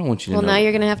 I don't want you to Well, know. now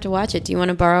you're going to have to watch it. Do you want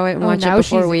to borrow it and Oh, watch it now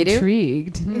before she's we do?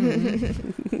 intrigued.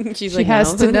 She's She like,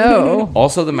 has no. to know.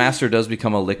 Also, the Master does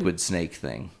become a liquid snake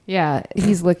thing. Yeah,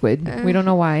 he's liquid. We don't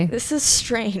know why. This is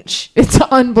strange. It's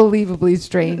unbelievably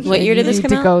strange. What and year did you this need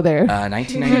come to out? go there.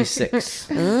 1996.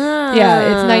 Yeah,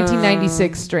 it's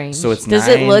 1996 strange. So it's Does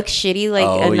it look shitty like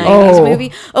a yeah. 90s Oh.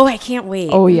 movie? Oh, I can't wait.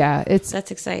 Oh yeah,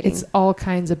 That's exciting. It's all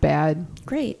kinds of bad.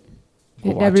 Great.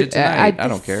 We'll watch it tonight. I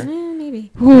don't care.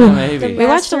 Maybe. Yeah, maybe. The We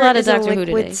watched a lot Master of is Doctor Who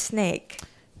liquid today. snake.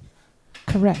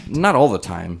 Correct. Not all the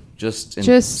time, just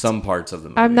in some parts of the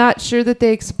movie. I'm not sure that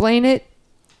they explain it.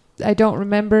 I don't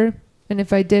remember. And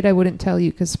if I did, I wouldn't tell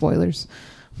you because spoilers.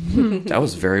 That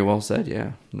was very well said,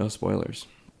 yeah. No spoilers.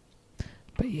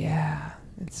 But yeah,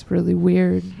 it's really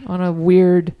weird on a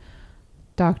weird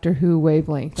Doctor Who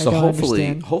wavelength. So I don't hopefully,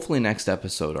 understand. hopefully next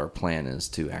episode our plan is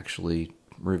to actually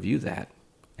review that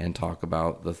and talk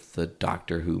about the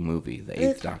Doctor Who movie, the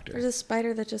Eighth Doctor. There's a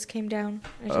spider that just came down.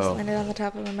 I just landed on the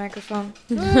top of my microphone.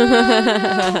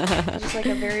 Just like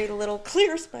a very little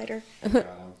clear spider.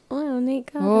 Oh,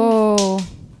 Nate got him. Oh.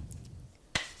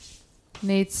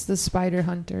 Nate's the spider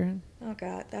hunter. Oh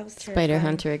God, that was terrifying. Spider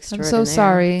hunter I'm extraordinaire. so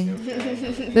sorry.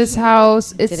 This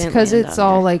house, it's Didn't because land it's on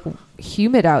all there. like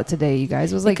humid out today, you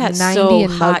guys. It was like got 90 so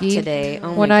and hot muggy. today.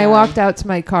 Oh when my I God. walked out to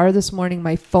my car this morning,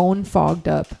 my phone fogged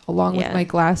up along with Yeah. my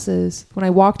glasses. When I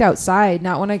walked outside,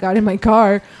 not when I got in my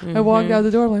car, I walked out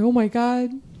the door. I'm like, oh my God,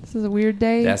 this is a weird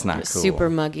day. That's not cool. Super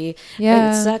muggy.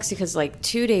 Yeah. It sucks because like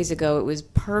 2 days ago it was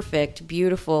perfect,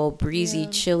 beautiful, breezy,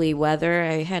 chilly weather.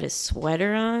 I had a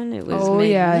sweater on. It was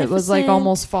yeah, it was like magnificent.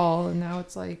 almost fall, and now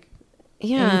it's like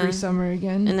angry summer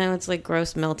again. And now it's like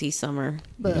gross, melty summer.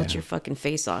 Blech. Melt your fucking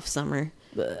face off summer.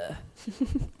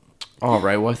 All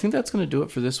right, well, I think that's going to do it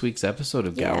for this week's episode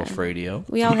of Gallif Radio.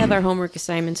 We all have our homework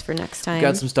assignments for next time.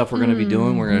 Got some stuff we're going to be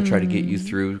doing. We're going to try to get you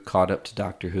through, caught up to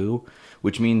Doctor Who,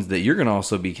 which means that you're going to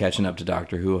also be catching up to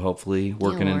Doctor Who, hopefully,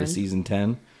 working into Lauren. season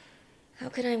 10. How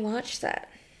can I watch that?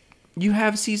 You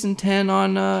have season 10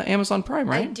 on Amazon Prime,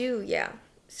 right? I do, yeah.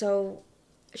 So,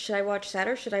 should I watch that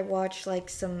or should I watch like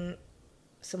some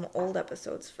old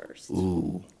episodes first?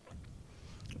 Ooh.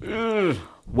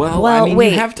 Well, I mean,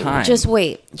 wait. you have time. Just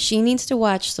wait. She needs to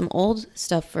watch some old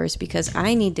stuff first because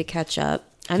I need to catch up.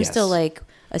 I'm still like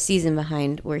a season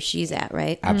behind where she's at,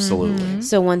 right? Absolutely.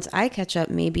 So once I catch up,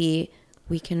 maybe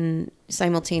we can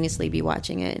simultaneously be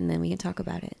watching it and then we can talk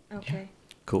about it. Okay.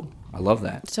 Cool. I love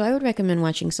that. So I would recommend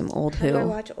watching some old How do I Who.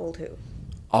 watch old Who?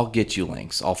 I'll get you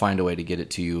links. I'll find a way to get it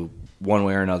to you one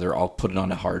way or another. I'll put it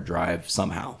on a hard drive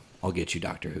somehow. I'll get you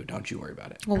Doctor Who. Don't you worry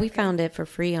about it. Well, we found it for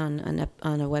free on a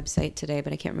website today,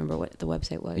 but I can't remember what the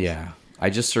website was. Yeah. I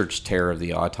just searched Terror of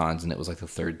the Autons, and it was like the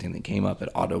third thing that came up. It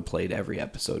auto-played every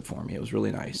episode for me. It was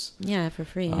really nice. Yeah, for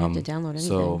free. You have to download anything.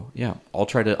 So, yeah,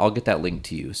 I'll get that link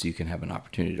to you so you can have an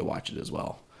opportunity to watch it as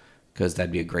well. Because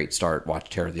that'd be a great start.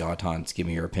 Watch Terror of the Autons. Give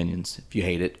me your opinions. If you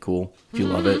hate it, cool. If you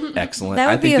love it, excellent. That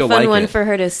would I think be a you'll fun like one it. for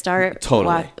her to start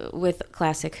Totally. With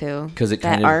Classic Who. Because it that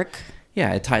kind of arc.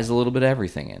 Yeah, it ties a little bit of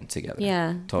everything in together.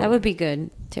 Yeah, Totally. that would be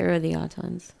good. Terror of the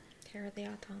Autons. Terror of the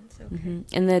Autons. Okay.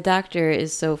 And the Doctor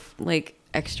is so like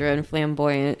extra and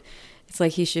flamboyant. It's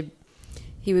like he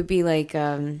would be like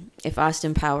if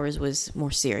Austin Powers was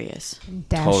more serious.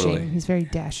 Dashing. Totally. He's very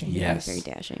dashing. Yes. Very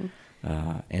dashing.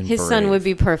 And his son brave. would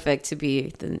be perfect to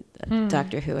be the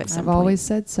Doctor Who at some I've point. always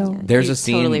said so. There's You're a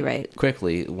scene. totally right.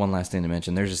 Quickly, one last thing to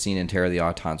mention. There's a scene in Terror of the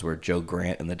Autons where Joe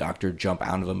Grant and the Doctor jump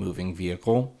out of a moving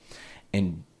vehicle,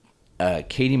 and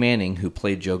Katie Manning, who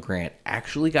played Joe Grant,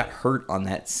 actually got hurt on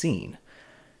that scene.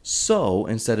 So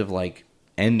instead of like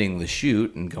ending the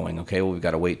shoot and going, okay, well, we've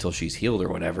got to wait till she's healed or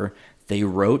whatever, they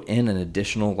wrote in an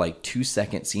additional like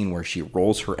 2-second scene where she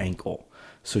rolls her ankle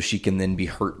so she can then be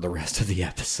hurt the rest of the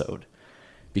episode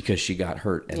because she got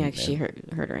hurt. Yeah, 'cause she hurt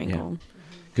her ankle.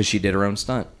 Because she did her own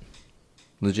stunt.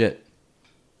 Legit.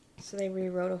 So they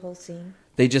rewrote a whole scene.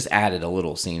 They just added a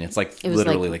little scene. It's like It was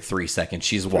literally like like 3 seconds.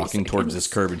 She's 3 walking towards seconds. this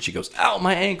curb and she goes, ow,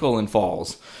 my ankle, and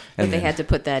falls. But And they then- had to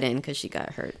put that in because she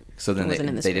got hurt. So then It wasn't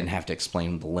in the they script. didn't have to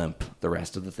explain the limp, the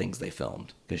rest of the things they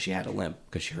filmed, because she had a limp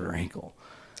because she hurt her ankle.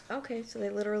 Okay, so they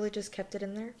literally just kept it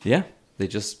in there? Yeah. They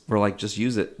just were like, just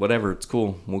use it. Whatever. It's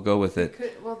cool. We'll go with it.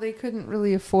 They couldn't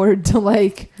really afford to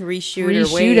like reshoot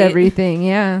or wait. everything.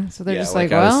 Yeah. So they're Yeah, just like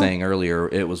like, I was well, saying earlier,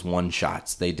 it was one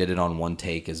shots. They did it on one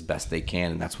take as best they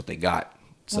can, and that's what they got.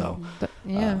 So,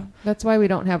 that's why we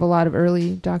don't have a lot of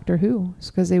early Doctor Who. It's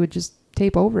because they would just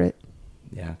tape over it.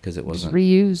 yeah, because it Just wasn't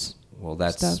reuse. Well,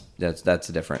 that's stuff. that's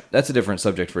a different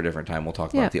subject for a different time. We'll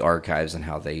talk Yeah. about the archives and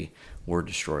how they were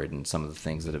destroyed and some of the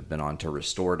things that have been on to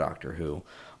restore Doctor Who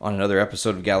on another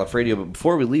episode of Gallif Radio. But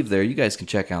before we leave there, you guys can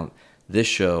check out this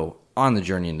show on the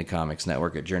Journey into Comics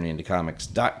Network at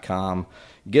journeyintocomics.com.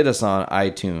 Get us on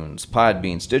iTunes,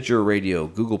 Podbean, Stitcher Radio,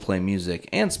 Google Play Music,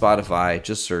 and Spotify.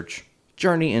 Just search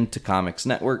Journey into Comics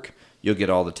Network. You'll get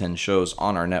all the 10 shows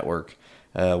on our network,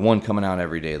 one coming out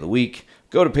every day of the week.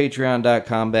 Go to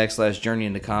patreon.com/Journey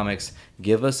into Comics.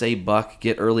 Give us $1,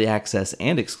 get early access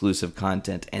and exclusive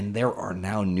content. And there are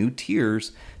now new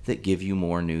tiers that give you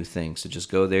more new things. So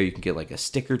just go there. You can get like a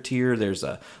sticker tier. There's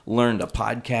a learn to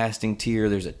podcasting tier.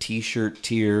 There's a t-shirt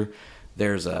tier.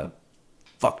 There's a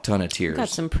fuck ton of tiers. We've got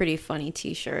some pretty funny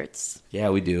T-shirts. Yeah,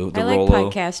 we do. I like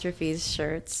Podcastrophy's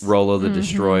shirts. Rollo the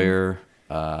Destroyer.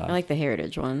 I like the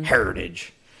Heritage one.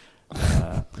 Heritage.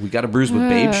 We got a Bruise with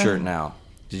Babe shirt now.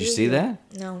 Did you see that?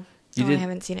 No. You No, did? I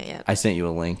haven't seen it yet. I sent you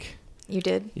a link. You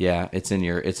did? Yeah, it's in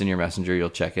your messenger. You'll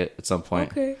check it at some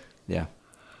point. Okay. Yeah.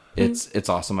 It's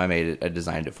awesome. I made it. I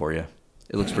designed it for you.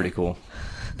 It looks pretty cool.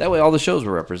 That way all the shows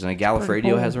were represented. Gallif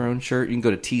Radio has their own shirt. You can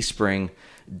go to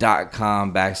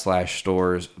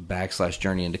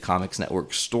teespring.com/stores/Journey into Comics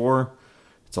Network store.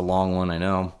 It's a long one, I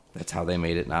know. That's how they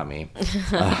made it, not me.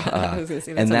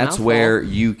 And that's where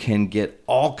you can get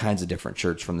all kinds of different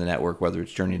shirts from the network, whether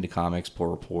it's Journey into Comics, Poor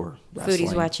Rapport, wrestling.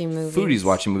 Foodies Watching Movies. Foodies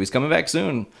Watching Movies. Coming back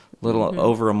soon. A little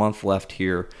over a month left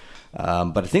here.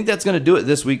 But I think that's going to do it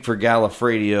this week for Gallif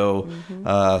Radio.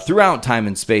 Throughout time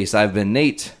and space, I've been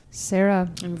Nate.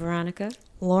 Sarah. And Veronica.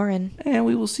 Lauren. And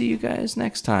we will see you guys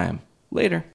next time. Later.